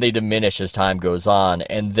 and then they diminish as time goes on,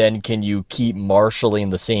 and then can you keep marshaling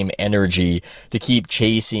the same energy to keep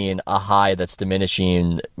chasing a high that's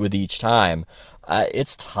diminishing with each time?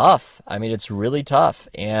 It's tough. I mean, it's really tough,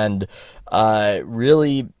 and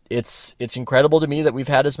really, it's incredible to me that we've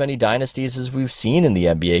had as many dynasties as we've seen in the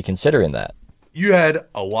NBA, considering that. You had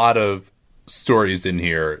a lot of stories in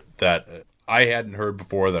here that I hadn't heard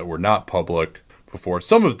before, that were not public before.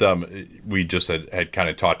 Some of them we just had kind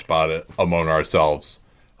of talked about it among ourselves.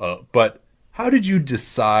 But how did you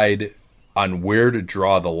decide on where to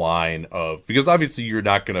draw the line of, because obviously you're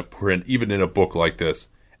not going to print, even in a book like this,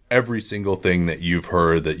 every single thing that you've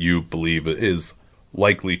heard that you believe is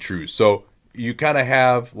likely true. So you kind of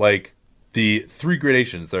have like the three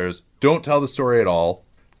gradations. There's don't tell the story at all.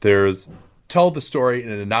 There's tell the story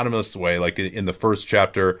in an anonymous way. Like in the first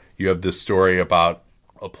chapter, you have this story about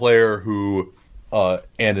a player who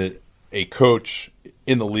and a coach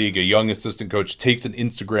in the league, a young assistant coach, takes an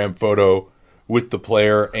Instagram photo with the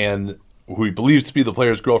player and who he believes to be the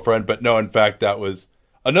player's girlfriend, but no, in fact, that was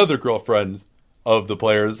another girlfriend of the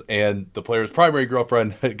player's, and the player's primary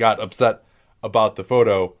girlfriend got upset about the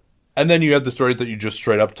photo. And then you have the stories that you just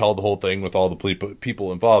straight up tell the whole thing with all the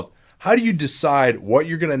people involved. How do you decide what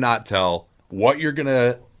you're going to not tell, what you're going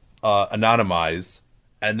to anonymize,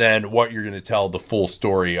 and then what you're going to tell the full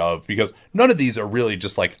story of? Because none of these are really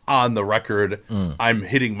just like on the record, I'm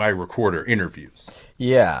hitting my recorder interviews.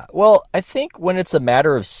 Yeah. Well, I think when it's a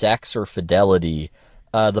matter of sex or fidelity,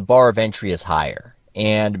 the bar of entry is higher.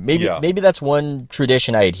 And maybe that's one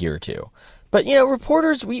tradition I adhere to. But,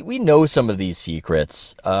 reporters, we know some of these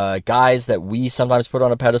secrets. Guys that we sometimes put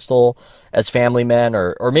on a pedestal as family men,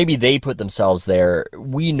 or maybe they put themselves there.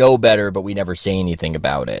 We know better, but we never say anything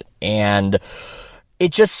about it. And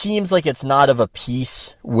it just seems like it's not of a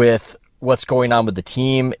piece with what's going on with the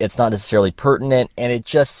team. It's not necessarily pertinent, and it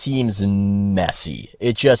just seems messy.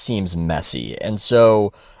 And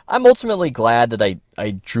so I'm ultimately glad that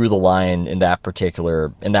I drew the line in that particular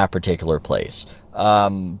place.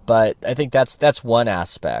 But I think that's one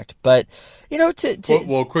aspect. But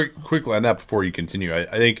quickly on that before you continue, I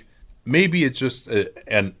think maybe it's just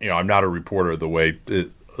and I'm not a reporter the way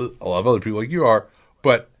a lot of other people like you are,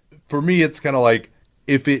 but for me it's kind of like,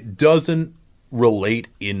 if it doesn't relate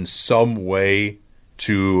in some way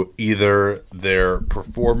to either their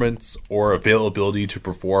performance or availability to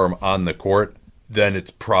perform on the court, then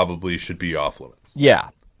it probably should be off limits. Yeah.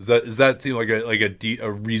 Does that seem like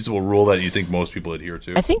a reasonable rule that you think most people adhere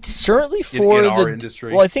to? I think certainly for in our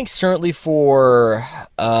industry. Well, I think certainly for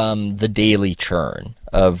the daily churn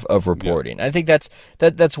of reporting. Yeah. I think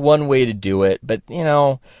that's one way to do it. But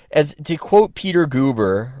as to quote Peter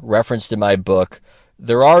Guber, referenced in my book,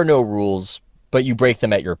 there are no rules, but you break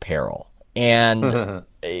them at your peril. And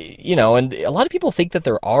and a lot of people think that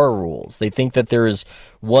there are rules. They think that there is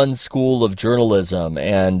one school of journalism,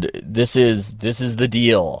 and this is the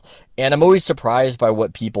deal. And I'm always surprised by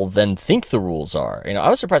what people then think the rules are. I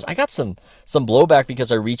was surprised. I got some blowback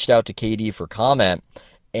because I reached out to KD for comment,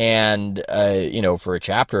 and for a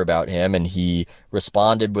chapter about him, and he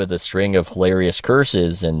responded with a string of hilarious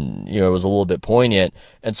curses, and it was a little bit poignant.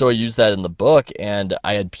 And so I used that in the book, and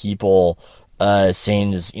I had people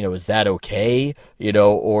saying, is that okay?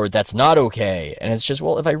 Or that's not okay. And it's just,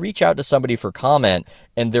 well, if I reach out to somebody for comment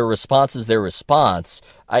and their response is their response,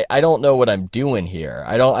 I don't know what I'm doing here.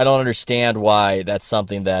 I don't understand why that's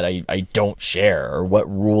something that I don't share, or what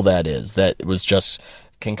rule that is that was just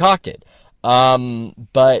concocted.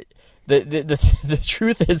 But the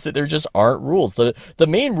truth is that there just aren't rules. The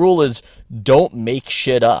main rule is don't make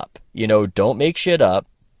shit up. Don't make shit up.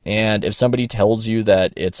 And if somebody tells you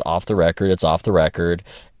that it's off the record, it's off the record.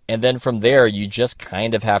 And then from there, you just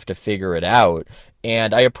kind of have to figure it out.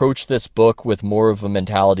 And I approach this book with more of a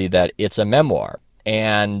mentality that it's a memoir.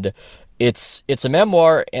 And it's a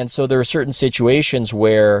memoir, and so there are certain situations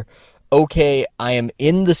where, okay, I am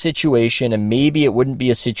in the situation, and maybe it wouldn't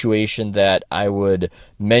be a situation that I would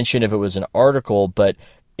mention if it was an article, but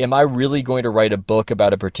am I really going to write a book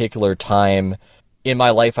about a particular time in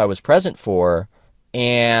my life I was present for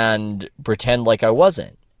and pretend like I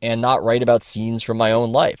wasn't, and not write about scenes from my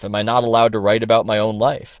own life? Am I not allowed to write about my own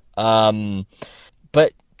life?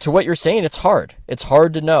 But to what you're saying, it's hard. It's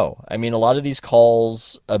hard to know. I mean, a lot of these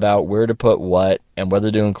calls about where to put what and whether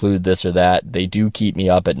to include this or that, they do keep me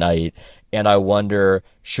up at night. And I wonder,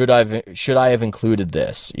 should I have included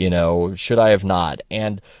this? Should I have not?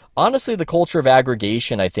 And honestly, the culture of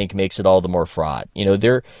aggregation, I think, makes it all the more fraught.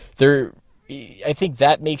 I think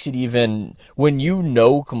that makes it even, when you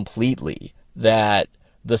know completely that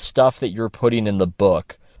the stuff that you're putting in the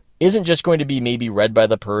book isn't just going to be maybe read by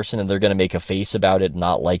the person and they're going to make a face about it and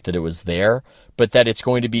not like that it was there, but that it's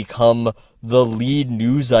going to become the lead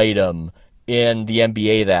news item in the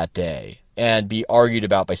NBA that day and be argued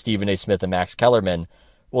about by Stephen A. Smith and Max Kellerman.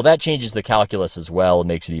 Well, that changes the calculus as well and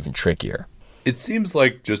makes it even trickier. It seems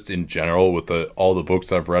like, just in general, with all the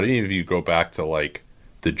books I've read, even if you go back to like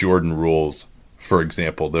the Jordan Rules, for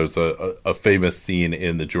example, there's a famous scene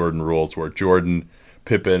in the Jordan Rules where Jordan,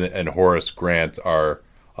 Pippen, and Horace Grant are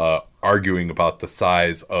arguing about the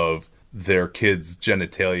size of their kids'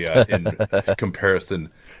 genitalia in comparison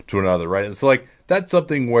to another, right? And so, like, that's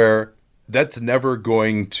something where that's never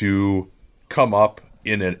going to come up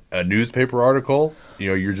in a newspaper article.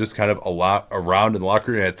 You're just kind of around in the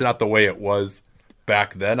locker room. It's not the way it was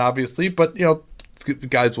back then, obviously, but,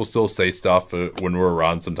 guys will still say stuff when we're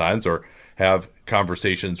around sometimes, or have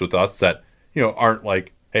conversations with us that, aren't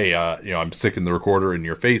like, hey, I'm sticking the recorder in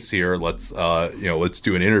your face here. Let's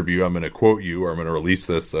do an interview. I'm going to quote you, or I'm going to release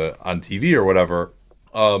this on TV or whatever.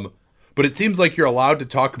 But it seems like you're allowed to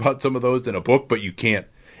talk about some of those in a book, but you can't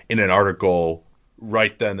in an article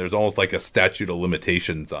right then. There's almost like a statute of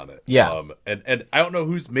limitations on it. Yeah. And I don't know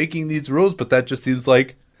who's making these rules, but that just seems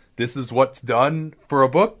like this is what's done for a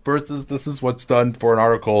book versus this is what's done for an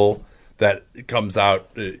article that comes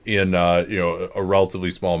out in a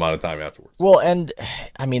relatively small amount of time afterwards. Well, and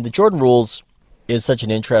I mean, the Jordan Rules is such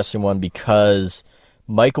an interesting one because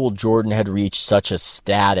Michael Jordan had reached such a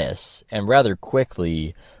status, and rather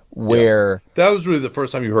quickly, where that was really the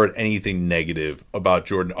first time you heard anything negative about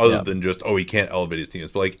Jordan, other than just, he can't elevate his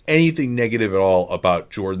teams, but like anything negative at all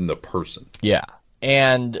about Jordan the person. Yeah.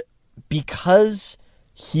 And because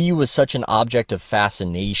he was such an object of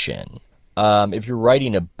fascination, if you're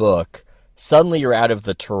writing a book, suddenly you're out of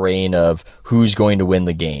the terrain of who's going to win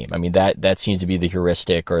the game. I mean, that seems to be the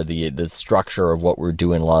heuristic or the structure of what we're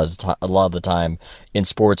doing a lot of the time in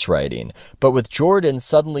sports writing. But with Jordan,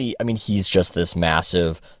 suddenly, I mean, he's just this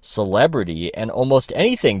massive celebrity, and almost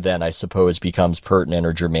anything then, I suppose, becomes pertinent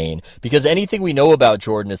or germane, because anything we know about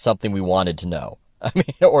Jordan is something we wanted to know. I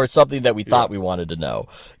mean, or something that we thought we wanted to know,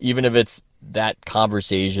 even if it's that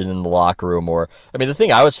conversation in the locker room. Or, I mean, the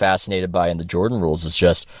thing I was fascinated by in the Jordan Rules is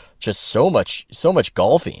just so much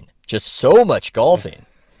golfing, just so much golfing.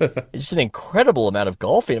 It's just an incredible amount of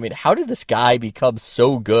golfing. I mean, how did this guy become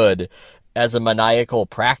so good as a maniacal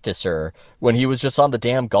practicer when he was just on the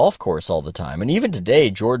damn golf course all the time? And even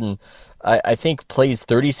today, Jordan, I think, plays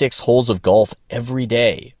 36 holes of golf every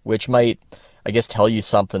day, which might, I guess, tell you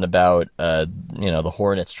something about, the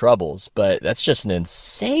Hornets' troubles. But that's just an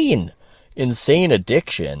insane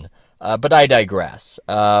addiction. But I digress.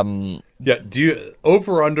 Do you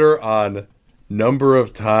over/under on number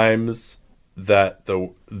of times that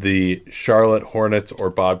the Charlotte Hornets or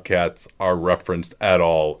Bobcats are referenced at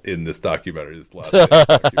all in this documentary? This last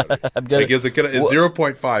documentary. Is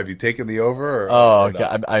 0.5? You taking the over?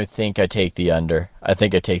 Okay. I think I take the under. I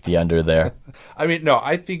think I take the under there. I mean, no.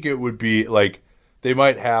 I think it would be like they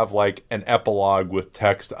might have like an epilogue with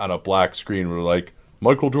text on a black screen where like,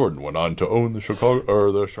 Michael Jordan went on to own the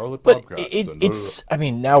Charlotte Bobcats. I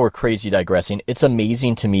mean, now we're crazy digressing. It's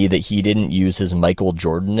amazing to me that he didn't use his Michael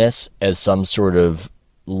Jordanness as some sort of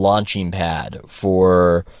launching pad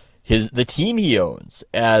for the team he owns,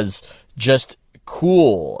 as just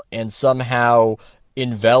cool and somehow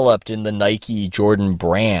enveloped in the Nike Jordan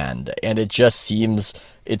brand, and it seems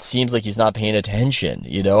like he's not paying attention.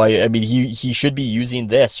 I mean, he should be using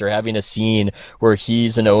this or having a scene where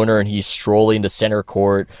he's an owner and he's strolling to center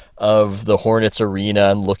court of the Hornets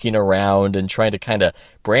arena and looking around and trying to kind of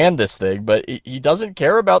brand this thing, but he doesn't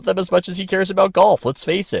care about them as much as he cares about golf. Let's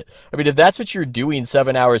face it. I mean, if that's what you're doing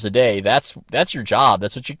 7 hours a day, that's your job.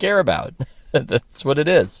 That's what you care about. That's what it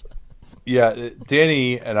is. Yeah,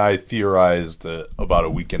 Danny and I theorized about a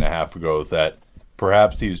week and a half ago that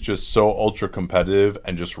perhaps he's just so ultra competitive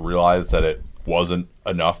and just realized that it wasn't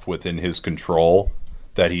enough within his control,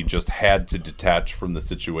 that he just had to detach from the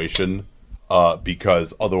situation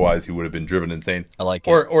because otherwise he would have been driven insane. I like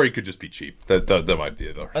it. Or he could just be cheap. That might be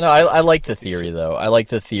it. No, I like the theory, though. I like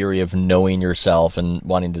the theory of knowing yourself and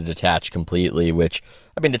wanting to detach completely, which,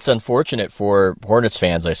 I mean, it's unfortunate for Hornets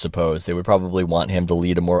fans, I suppose. They would probably want him to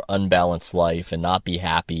lead a more unbalanced life and not be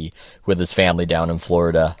happy with his family down in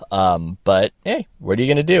Florida. But, hey, what are you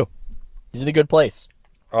going to do? He's in a good place.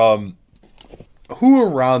 Who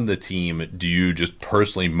around the team do you just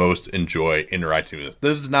personally most enjoy interacting with?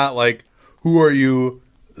 This is not like, who are you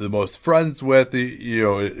the most friends with,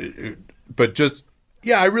 but just,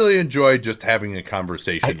 yeah, I really enjoy just having a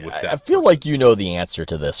conversation with that. I feel like you know the answer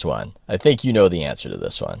to this one. I think you know the answer to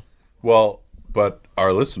this one. Well, but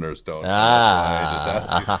our listeners don't. That's why I just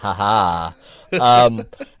asked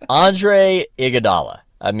you. Andre Iguodala.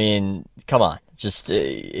 I mean, come on. Just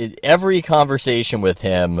every conversation with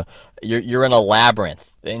him, you're in a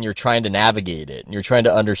labyrinth and you're trying to navigate it and you're trying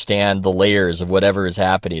to understand the layers of whatever is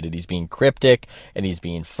happening. And he's being cryptic and he's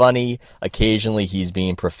being funny. Occasionally he's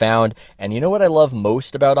being profound. And you know what I love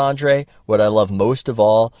most about Andre? What I love most of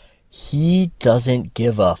all, he doesn't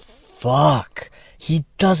give a fuck. He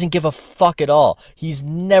doesn't give a fuck at all. He's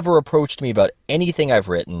never approached me about anything I've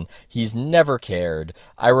written. He's never cared.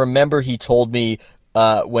 I remember he told me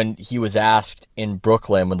when he was asked in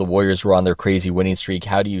Brooklyn when the Warriors were on their crazy winning streak,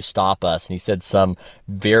 how do you stop us? And he said some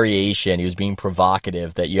variation. He was being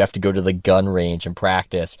provocative that you have to go to the gun range and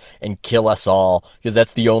practice and kill us all because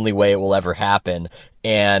that's the only way it will ever happen.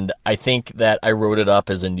 And I think that I wrote it up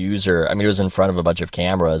as a newser. I mean, it was in front of a bunch of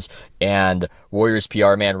cameras, and Warriors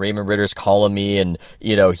PR man Raymond Ritter's calling me, and,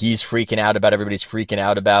 he's freaking out about it. Everybody's freaking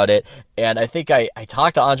out about it. And I think I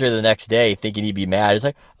talked to Andre the next day thinking he'd be mad. He's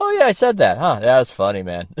like, oh, yeah, I said that. Huh? That was funny,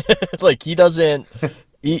 man. Like, he doesn't...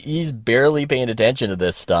 He's barely paying attention to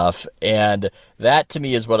this stuff, and that to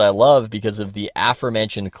me is what I love because of the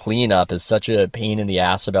aforementioned cleanup is such a pain in the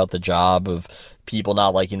ass about the job of people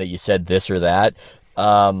not liking that you said this or that.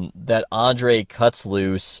 That Andre cuts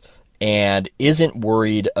loose and isn't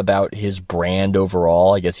worried about his brand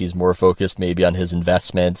overall. I guess he's more focused maybe on his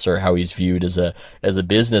investments or how he's viewed as a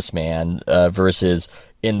businessman versus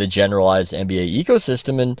in the generalized NBA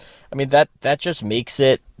ecosystem. And I mean, that just makes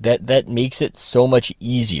it that makes it so much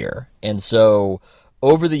easier. And so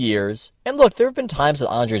over the years, and look, there have been times that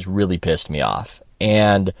Andre's really pissed me off,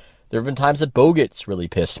 and there have been times that Bogut's really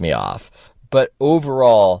pissed me off. But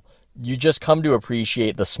overall, you just come to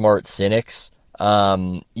appreciate the smart cynics,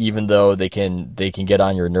 even though they can get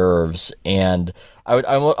on your nerves. And I would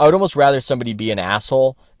almost rather somebody be an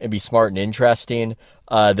asshole and be smart and interesting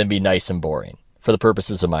than be nice and boring for the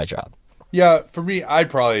purposes of my job. Yeah, for me, I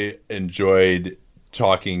probably enjoyed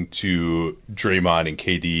talking to Draymond and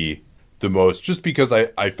KD the most, just because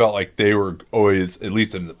I felt like they were always, at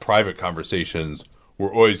least in the private conversations,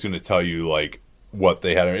 were always going to tell you like what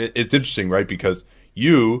they had. It's interesting, right? Because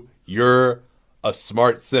you're a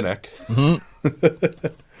smart cynic. Mm-hmm.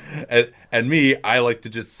 and me, I like to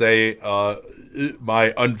just say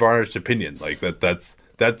my unvarnished opinion. Like that's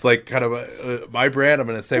like kind of my brand. I'm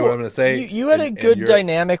going to say what I'm going to say. You had a good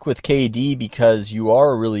dynamic with KD because you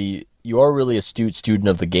are a really astute student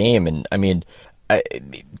of the game. And I mean,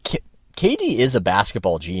 KD is a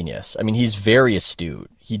basketball genius. I mean, he's very astute.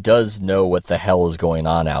 He does know what the hell is going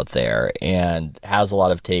on out there and has a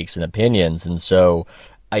lot of takes and opinions. And so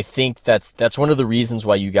I think that's one of the reasons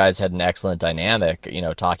why you guys had an excellent dynamic,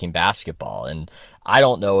 talking basketball. And I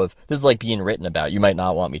don't know if this is like being written about. You might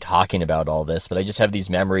not want me talking about all this, but I just have these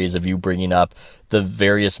memories of you bringing up the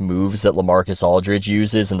various moves that LaMarcus Aldridge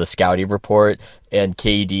uses in the scouting report and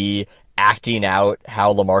KD acting out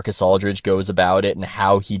how LaMarcus Aldridge goes about it and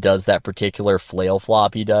how he does that particular flail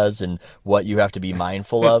flop he does and what you have to be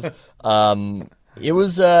mindful of. It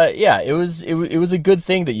was a good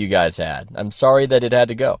thing that you guys had. I'm sorry that it had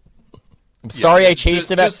to go. I'm sorry I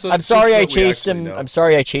chased him I'm sorry I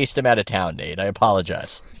chased him out of town, Nate. I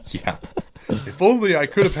apologize. Yeah. If only I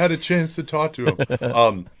could have had a chance to talk to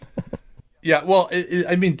him. Yeah, well,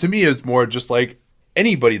 I mean, to me, it's more just like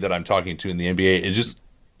anybody that I'm talking to in the NBA is just,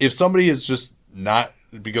 if somebody is just not,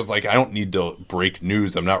 because like I don't need to break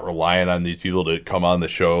news. I'm not relying on these people to come on the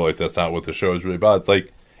show. Like that's not what the show is really about. It's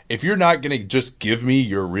like, if you're not going to just give me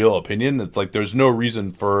your real opinion, it's like there's no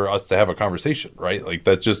reason for us to have a conversation, right? Like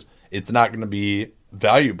that's just, it's not going to be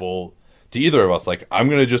valuable to either of us. Like I'm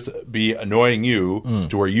going to just be annoying you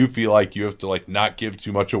to where you feel like you have to like not give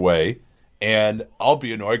too much away, and I'll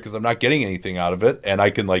be annoyed because I'm not getting anything out of it, and I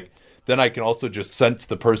can like, then I can also just sense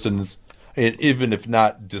the person's, even if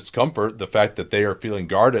not discomfort, the fact that they are feeling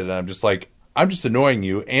guarded, and I'm just like, I'm just annoying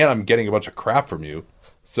you and I'm getting a bunch of crap from you.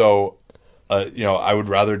 So I would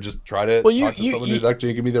rather just try to talk to someone who's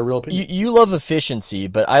actually give me their real opinion. You love efficiency,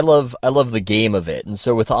 but I love the game of it. And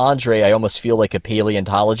so with Andre, I almost feel like a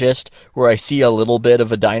paleontologist where I see a little bit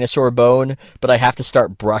of a dinosaur bone, but I have to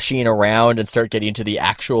start brushing around and start getting to the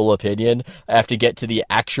actual opinion. I have to get to the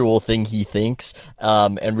actual thing he thinks,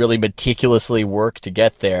 and really meticulously work to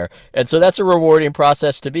get there. And so that's a rewarding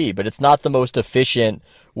process to be, but it's not the most efficient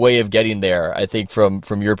way of getting there, I think,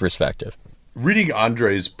 from your perspective. Reading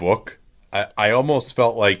Andre's book, I almost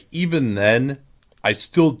felt like even then, I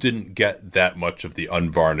still didn't get that much of the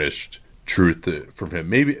unvarnished truth from him.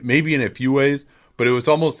 Maybe in a few ways, but it was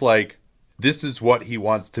almost like this is what he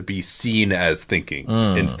wants to be seen as thinking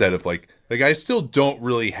instead of like I still don't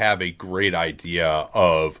really have a great idea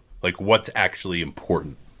of like what's actually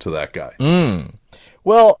important to that guy.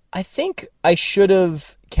 Well, I think I should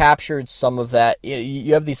have captured some of that.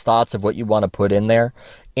 You have these thoughts of what you want to put in there,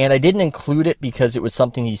 and I didn't include it because it was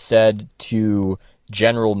something he said to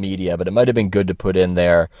general media, but it might have been good to put in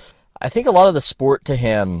there. I think a lot of the sport to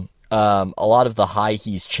him, a lot of the high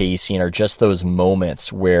he's chasing are just those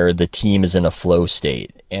moments where the team is in a flow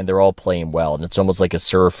state and they're all playing well, and it's almost like a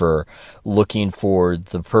surfer looking for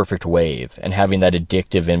the perfect wave and having that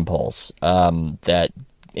addictive impulse that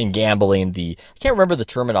in gambling, I can't remember the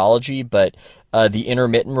terminology, but the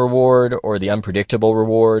intermittent reward or the unpredictable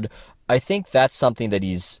reward, I think that's something that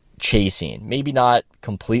he's chasing. Maybe not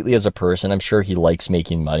completely as a person. I'm sure he likes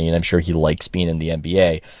making money and I'm sure he likes being in the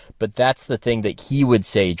NBA, but that's the thing that he would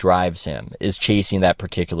say drives him, is chasing that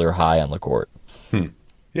particular high on the court.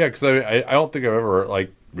 Yeah, because I don't think I've ever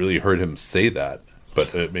like really heard him say that.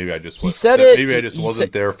 But maybe I just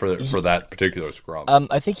wasn't there for that particular scrum.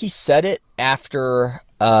 I think he said it after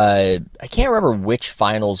I can't remember which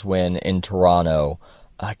finals win in Toronto.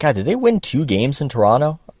 God, did they win 2 games in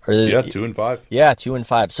Toronto? Yeah, 2 and 5. Yeah, 2 and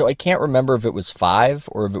 5. So I can't remember if it was 5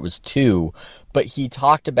 or if it was 2, but he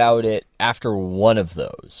talked about it after one of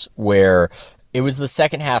those where it was the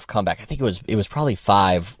second half comeback. I think it was probably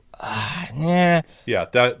 5. Yeah,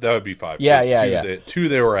 that would be 5. Yeah. 2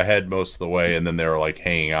 they were ahead most of the way, and then they were like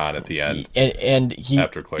hanging on at the end. And he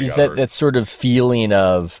after Clay he's got that sort of feeling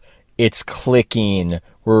of it's clicking.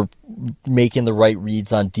 We're making the right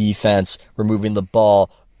reads on defense. We're moving the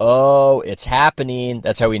ball. Oh, it's happening.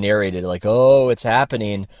 That's how he narrated it. Like, oh, it's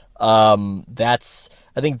happening. I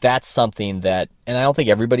think that's something that, and I don't think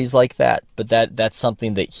everybody's like that, but that's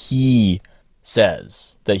something that he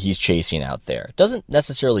says that he's chasing out there. It doesn't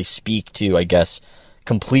necessarily speak to, I guess,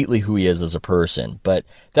 completely who he is as a person, but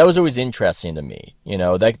that was always interesting to me.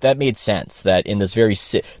 That made sense, that in this very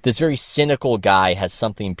cynical guy has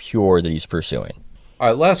something pure that he's pursuing. All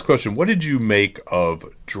right, last question. What did you make of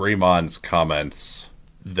Draymond's comments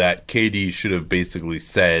that KD should have basically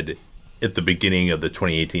said at the beginning of the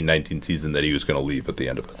 2018-19 season that he was going to leave at the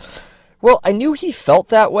end of it? Well, I knew he felt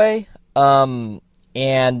that way.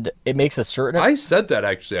 And it makes a certain... I said that,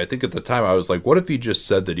 actually. I think at the time I was like, what if he just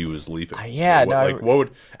said that he was leaving? Yeah, what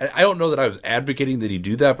would... I don't know that I was advocating that he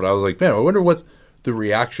do that, but I was like, man, I wonder what the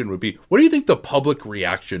reaction would be. What do you think the public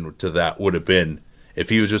reaction to that would have been if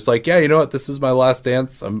he was just like, yeah, you know what, this is my last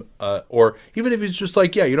dance? Or even if he's just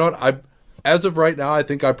like, yeah, you know what, as of right now, I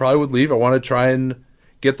think I probably would leave. I want to try and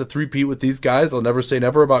get the 3-peat with these guys. I'll never say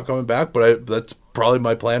never about coming back, but that's probably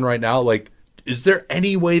my plan right now. Like, is there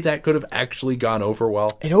any way that could have actually gone over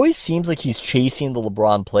well? It always seems like he's chasing the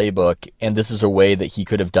LeBron playbook, and this is a way that he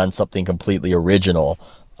could have done something completely original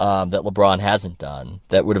that LeBron hasn't done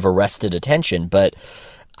that would have arrested attention. But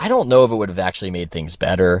I don't know if it would have actually made things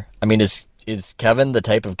better. I mean, is Kevin the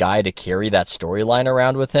type of guy to carry that storyline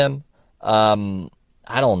around with him?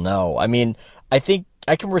 I don't know. I mean, I think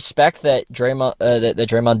I can respect that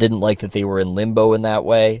Draymond didn't like that they were in limbo in that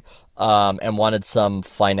way. And wanted some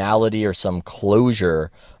finality or some closure.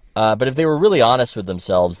 But if they were really honest with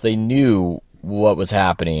themselves, they knew what was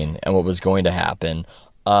happening and what was going to happen.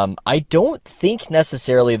 I don't think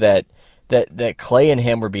necessarily that Clay and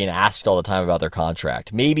him were being asked all the time about their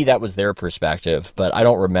contract. Maybe that was their perspective, but I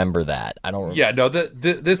don't remember that. Yeah, no,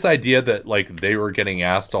 this idea that like they were getting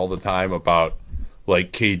asked all the time about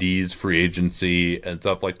like KD's free agency and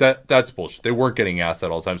stuff like that. That's bullshit. They weren't getting asked that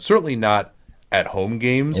all the time. Certainly not at home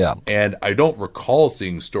games. Yeah. And I don't recall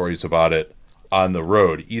seeing stories about it on the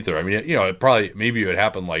road either. I mean, it probably, maybe it would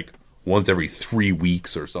happen like once every 3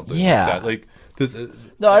 weeks or something like that. Like this.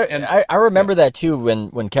 No, I remember that too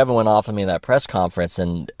when Kevin went off on me in that press conference,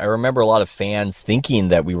 and I remember a lot of fans thinking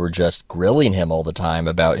that we were just grilling him all the time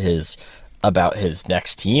about his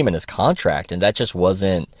next team and his contract, and that just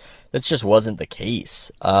wasn't the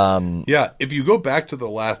case. If you go back to the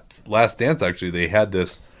last dance, actually, they had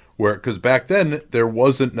this where, because back then there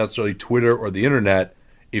wasn't necessarily Twitter or the internet.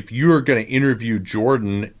 If you were going to interview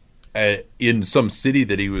Jordan in some city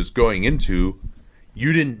that he was going into,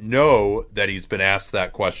 you didn't know that he's been asked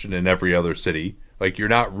that question in every other city. Like, you're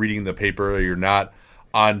not reading the paper, you're not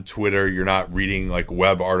on Twitter, you're not reading like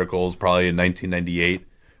web articles probably in 1998.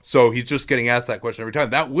 So he's just getting asked that question every time.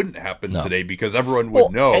 That wouldn't happen today, because everyone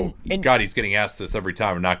would know, God, he's getting asked this every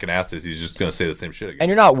time. I'm not going to ask this. He's just going to say the same shit again. And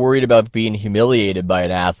you're not worried about being humiliated by an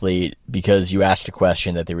athlete because you asked a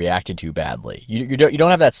question that they reacted to badly. You don't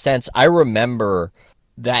have that sense. I remember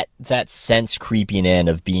that sense creeping in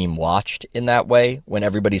of being watched in that way when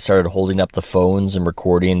everybody started holding up the phones and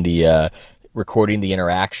recording the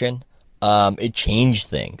interaction. It changed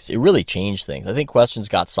things. It really changed things. I think questions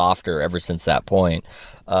got softer ever since that point,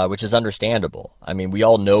 which is understandable. I mean, we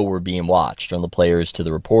all know we're being watched, from the players to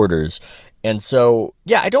the reporters. And so,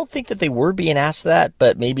 I don't think that they were being asked that,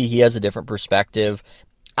 but maybe he has a different perspective.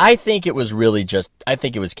 I think it was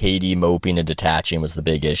KD moping and detaching was the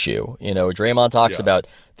big issue. Draymond talks about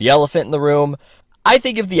the elephant in the room. I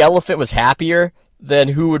think if the elephant was happier, then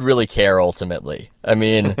who would really care ultimately? I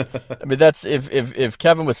mean that's if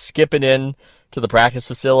Kevin was skipping in to the practice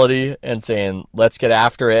facility and saying, let's get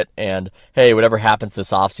after it, and hey, whatever happens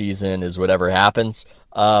this offseason is whatever happens,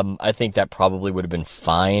 I think that probably would have been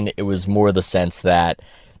fine. It was more the sense that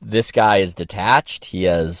this guy is detached. He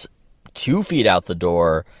has 2 feet out the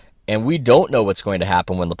door, and we don't know what's going to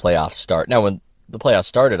happen when the playoffs start. Now, when the playoffs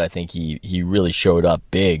started, I think he really showed up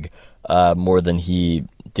big, more than he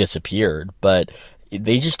disappeared, but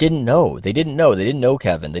they just didn't know. They didn't know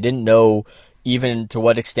Kevin. They didn't know even to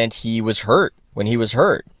what extent he was hurt when he was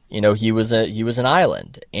hurt. He was an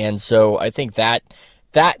island. And so I think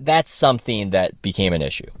that's something that became an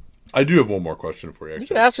issue. I do have one more question for you. Actually. You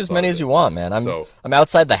can ask as many as you want, man. I'm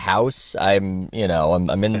outside the house. I'm in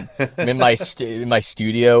my my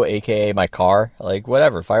studio, aka my car. Like,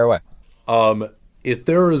 whatever, fire away. If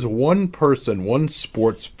there is one person, one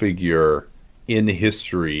sports figure in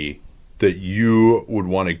history that you would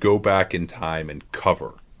want to go back in time and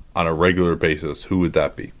cover on a regular basis, who would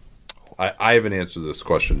that be? I haven't answered this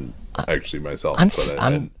question actually myself.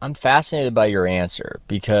 I'm fascinated by your answer,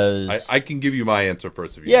 because I can give you my answer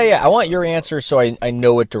first. If you I want your answer so I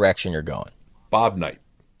know what direction you're going. Bob Knight.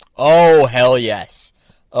 Oh, hell yes.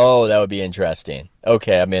 Oh, that would be interesting.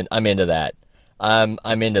 Okay, I'm into that.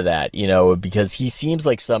 I'm into that, because he seems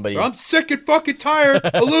like somebody. I'm sick and fucking tired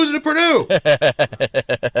of losing to Purdue.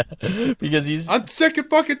 Because I'm sick and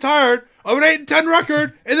fucking tired of an 8-10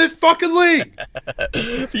 record in this fucking league.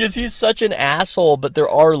 Because he's such an asshole, but there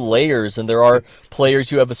are layers, and there are players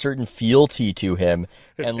who have a certain fealty to him.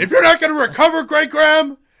 And if you're not going to recover, Greg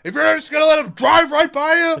Graham, if you're just going to let him drive right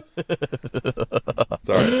by you.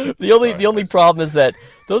 Sorry. The only problem is that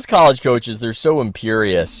those college coaches, they're so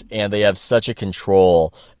imperious, and they have such a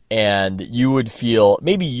control, and you would feel,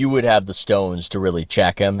 maybe you would have the stones to really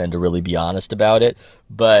check him and to really be honest about it.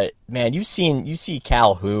 But man, you see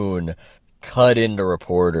Calhoun cut into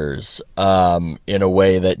reporters in a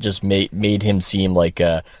way that just made him seem like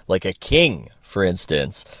a king, for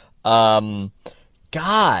instance. God,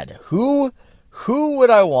 who would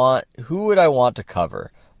I want to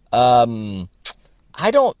cover? I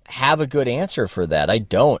don't have a good answer for that. I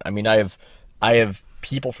don't. I mean, I have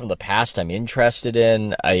people from the past I'm interested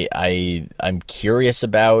in. I'm curious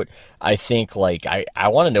about. I think I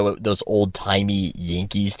want to know what those old timey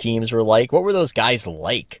Yankees teams were like. What were those guys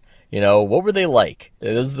like? What were they like?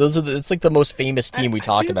 It's like the most famous team we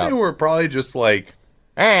talk about. They were probably just like.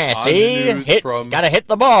 Gotta hit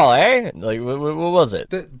the ball, eh? Like, what was it?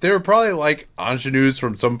 They were probably like ingenues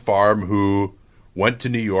from some farm who went to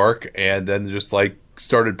New York and then just like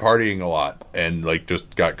started partying a lot and like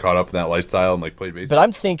just got caught up in that lifestyle and like played baseball. But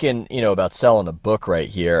I'm thinking, about selling a book right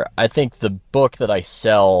here. I think the book that I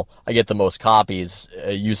sell, I get the most copies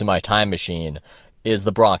using my time machine, is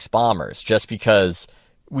the Bronx Bombers, just because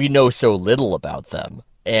we know so little about them.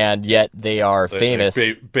 And yet they are famous.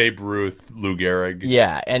 Babe Ruth, Lou Gehrig.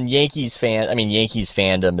 Yeah, and Yankees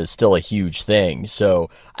fandom is still a huge thing.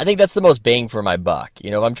 So I think that's the most bang for my buck.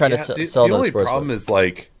 I'm trying to sell those. The only problem is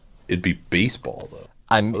like it'd be baseball though.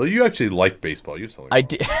 Well, you actually like baseball. You have something. I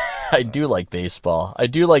do. I do like baseball.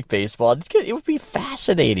 It would be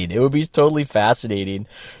fascinating. It would be totally fascinating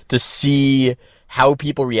to see how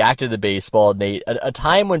people reacted to baseball, Nate. A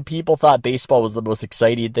time when people thought baseball was the most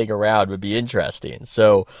exciting thing around would be interesting.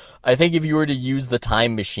 So I think if you were to use the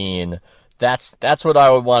time machine, that's what I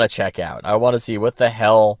would want to check out. I want to see what the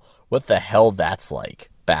hell that's like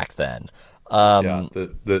back then.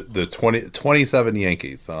 The 27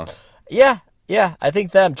 Yankees, huh? Yeah, I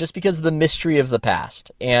think them, just because of the mystery of the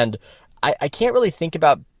past. And I can't really think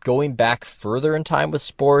about going back further in time with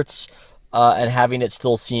sports and having it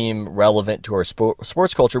still seem relevant to our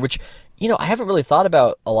sports culture, which, I haven't really thought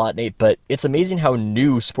about a lot, Nate, but it's amazing how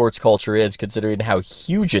new sports culture is considering how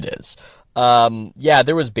huge it is.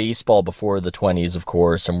 There was baseball before the 20s, of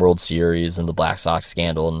course, and World Series and the Black Sox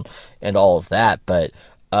scandal and all of that, but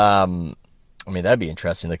that'd be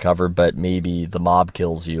interesting to cover, but maybe the mob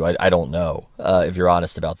kills you. I don't know, if you're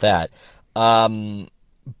honest about that.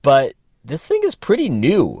 But this thing is pretty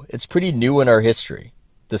new. It's pretty new in our history,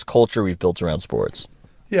 this culture we've built around sports.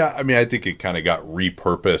 Yeah, I think it kind of got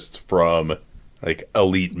repurposed from like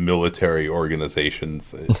elite military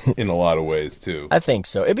organizations in a lot of ways too. I think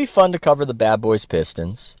so. It'd be fun to cover the Bad Boys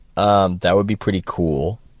Pistons. That would be pretty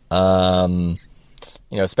cool.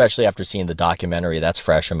 Especially after seeing the documentary, that's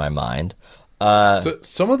fresh in my mind. So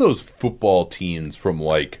some of those football teams from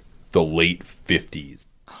like the late 50s.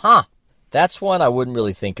 Huh. That's one I wouldn't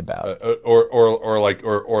really think about.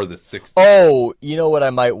 Or the 60s. Oh, you know what I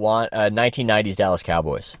might want? 1990s Dallas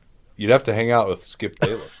Cowboys. You'd have to hang out with Skip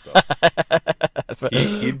Bayless, though.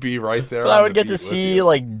 He'd be right there. But I would get to see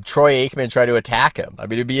like Troy Aikman try to attack him.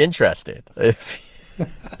 It'd be interesting.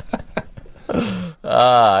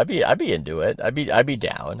 I'd be into it. I'd be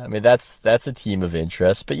down. That's a team of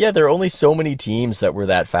interest. But yeah, there are only so many teams that we're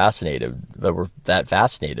that fascinated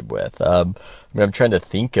with. I'm trying to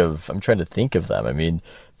think of them.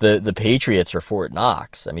 The Patriots are Fort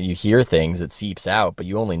Knox. You hear things, it seeps out, but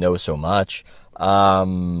you only know so much.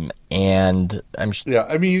 And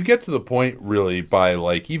you get to the point really by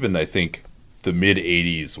like even I think the mid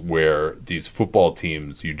 80s where these football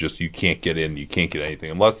teams you can't get in, you can't get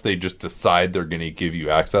anything unless they just decide they're going to give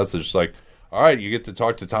you access. It's just like, all right, you get to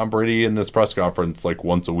talk to Tom Brady in this press conference like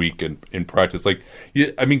once a week in practice. Like,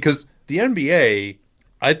 because the NBA,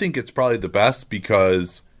 I think it's probably the best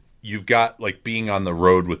because you've got like being on the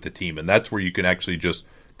road with the team, and that's where you can actually just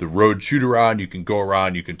the road shoot around. You can go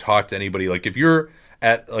around, you can talk to anybody. Like if you're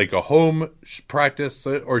at like a home practice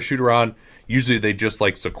or shoot around, usually they just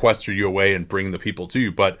like sequester you away and bring the people to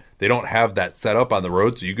you, but they don't have that set up on the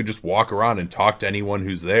road, so you can just walk around and talk to anyone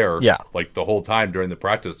who's there like the whole time during the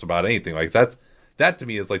practice about anything. Like that to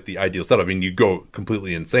me is like the ideal setup. You go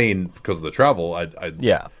completely insane because of the travel.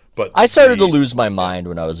 But I started to lose my mind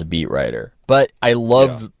when I was a beat writer, but I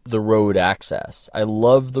loved the road access.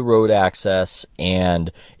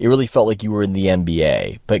 And it really felt like you were in the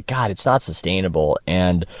NBA. But God, it's not sustainable.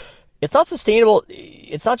 And it's not sustainable.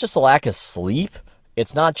 It's not just a lack of sleep.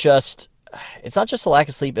 It's not just a lack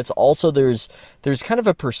of sleep. It's also there's kind of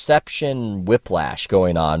a perception whiplash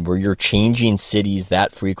going on where you're changing cities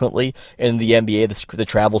that frequently. In the NBA, the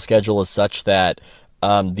travel schedule is such that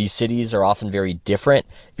these cities are often very different.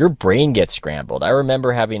 Your brain gets scrambled. I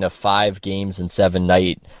remember having a 5 games and 7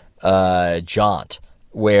 night jaunt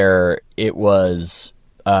where it was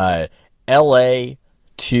LA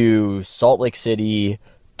to Salt Lake City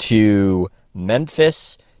to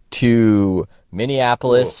Memphis to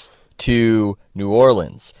Minneapolis to New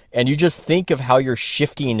Orleans. And you just think of how you're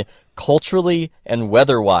shifting culturally and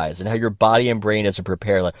weather-wise and how your body and brain isn't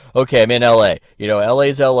prepared. Like, okay, I'm in LA.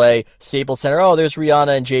 LA's LA, Staples Center. Oh, there's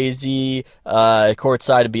Rihanna and Jay-Z,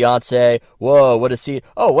 courtside of Beyonce. Whoa, what a scene.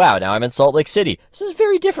 Oh, wow, now I'm in Salt Lake City. This is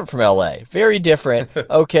very different from LA. Very different.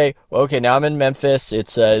 Okay, now I'm in Memphis.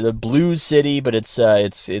 It's the blues city, but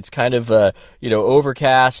it's kind of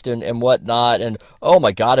overcast and whatnot. And oh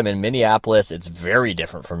my God, I'm in Minneapolis. It's very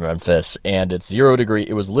different from Memphis, and it's 0 degree.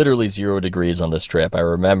 It was literally 0 degrees on this trip. I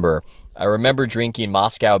remember drinking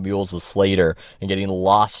Moscow Mules with Slater and getting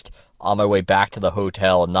lost on my way back to the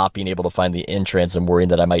hotel and not being able to find the entrance and worrying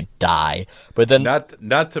that I might die. But then,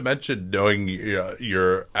 not to mention knowing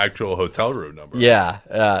your actual hotel room number. Yeah.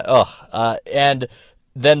 And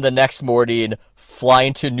then the next morning,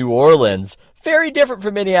 flying to New Orleans, very different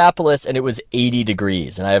from Minneapolis, and it was 80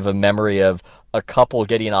 degrees. And I have a memory of a couple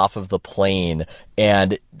getting off of the plane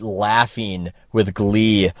and laughing with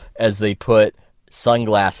glee as they put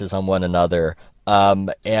sunglasses on one another.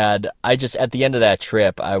 And I just, at the end of that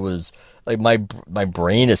trip, I was like, my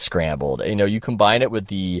brain is scrambled. You combine it with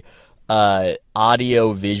the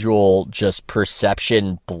audio visual just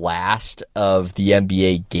perception blast of the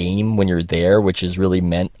NBA game when you're there, which is really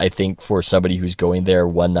meant, I think, for somebody who's going there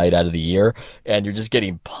one night out of the year, and you're just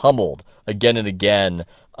getting pummeled again and again.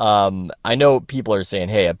 I know people are saying,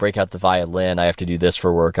 hey, I break out the violin, I have to do this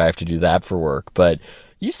for work, I have to do that for work, but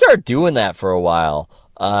you start doing that for a while,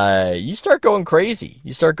 you start going crazy,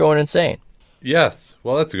 you start going insane. Yes.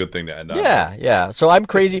 Well, that's a good thing to end on. Yeah. So I'm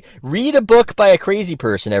crazy. Read a book by a crazy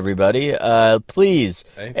person, everybody. Please.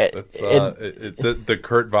 Hey, that's the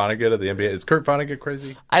Kurt Vonnegut of the NBA. Is Kurt Vonnegut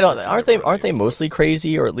crazy? Aren't they mostly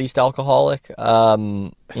crazy, or at least alcoholic?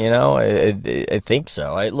 I think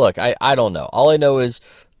so. I don't know. All I know is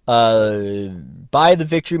buy the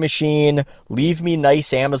Victory Machine, leave me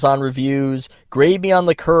nice Amazon reviews, grade me on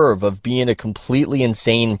the curve of being a completely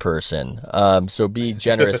insane person. So be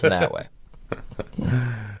generous in that way.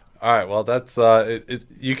 All right, well, that's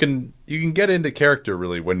you can get into character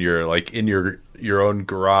really when you're like in your own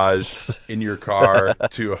garage in your car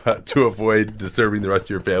to avoid disturbing the rest of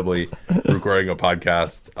your family recording a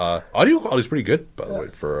podcast. Audio quality is pretty good, by the way,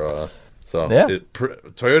 for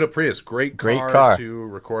Toyota Prius, great car to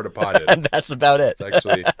record a pod in. And that's about it.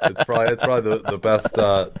 It's probably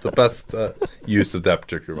the best use of that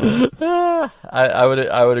particular moment.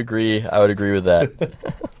 I would agree. I would agree with that.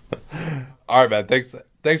 All right, man.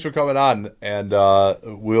 Thanks for coming on, and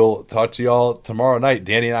we'll talk to y'all tomorrow night.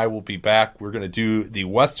 Danny and I will be back. We're going to do the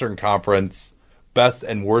Western Conference best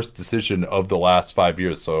and worst decision of the last 5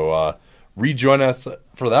 years. So rejoin us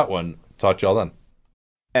for that one. Talk to y'all then.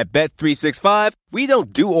 At Bet365, we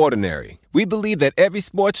don't do ordinary. We believe that every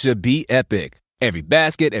sport should be epic. Every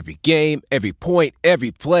basket, every game, every point,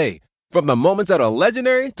 every play. From the moments that are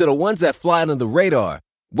legendary to the ones that fly under the radar.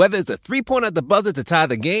 Whether it's a three-pointer at the buzzer to tie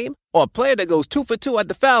the game or a player that goes 2 for 2 at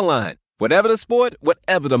the foul line. Whatever the sport,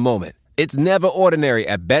 whatever the moment. It's never ordinary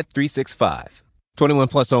at Bet365. 21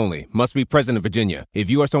 plus only. Must be present in Virginia. If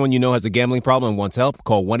you or someone you know has a gambling problem and wants help,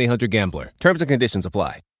 call 1-800-GAMBLER. Terms and conditions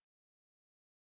apply.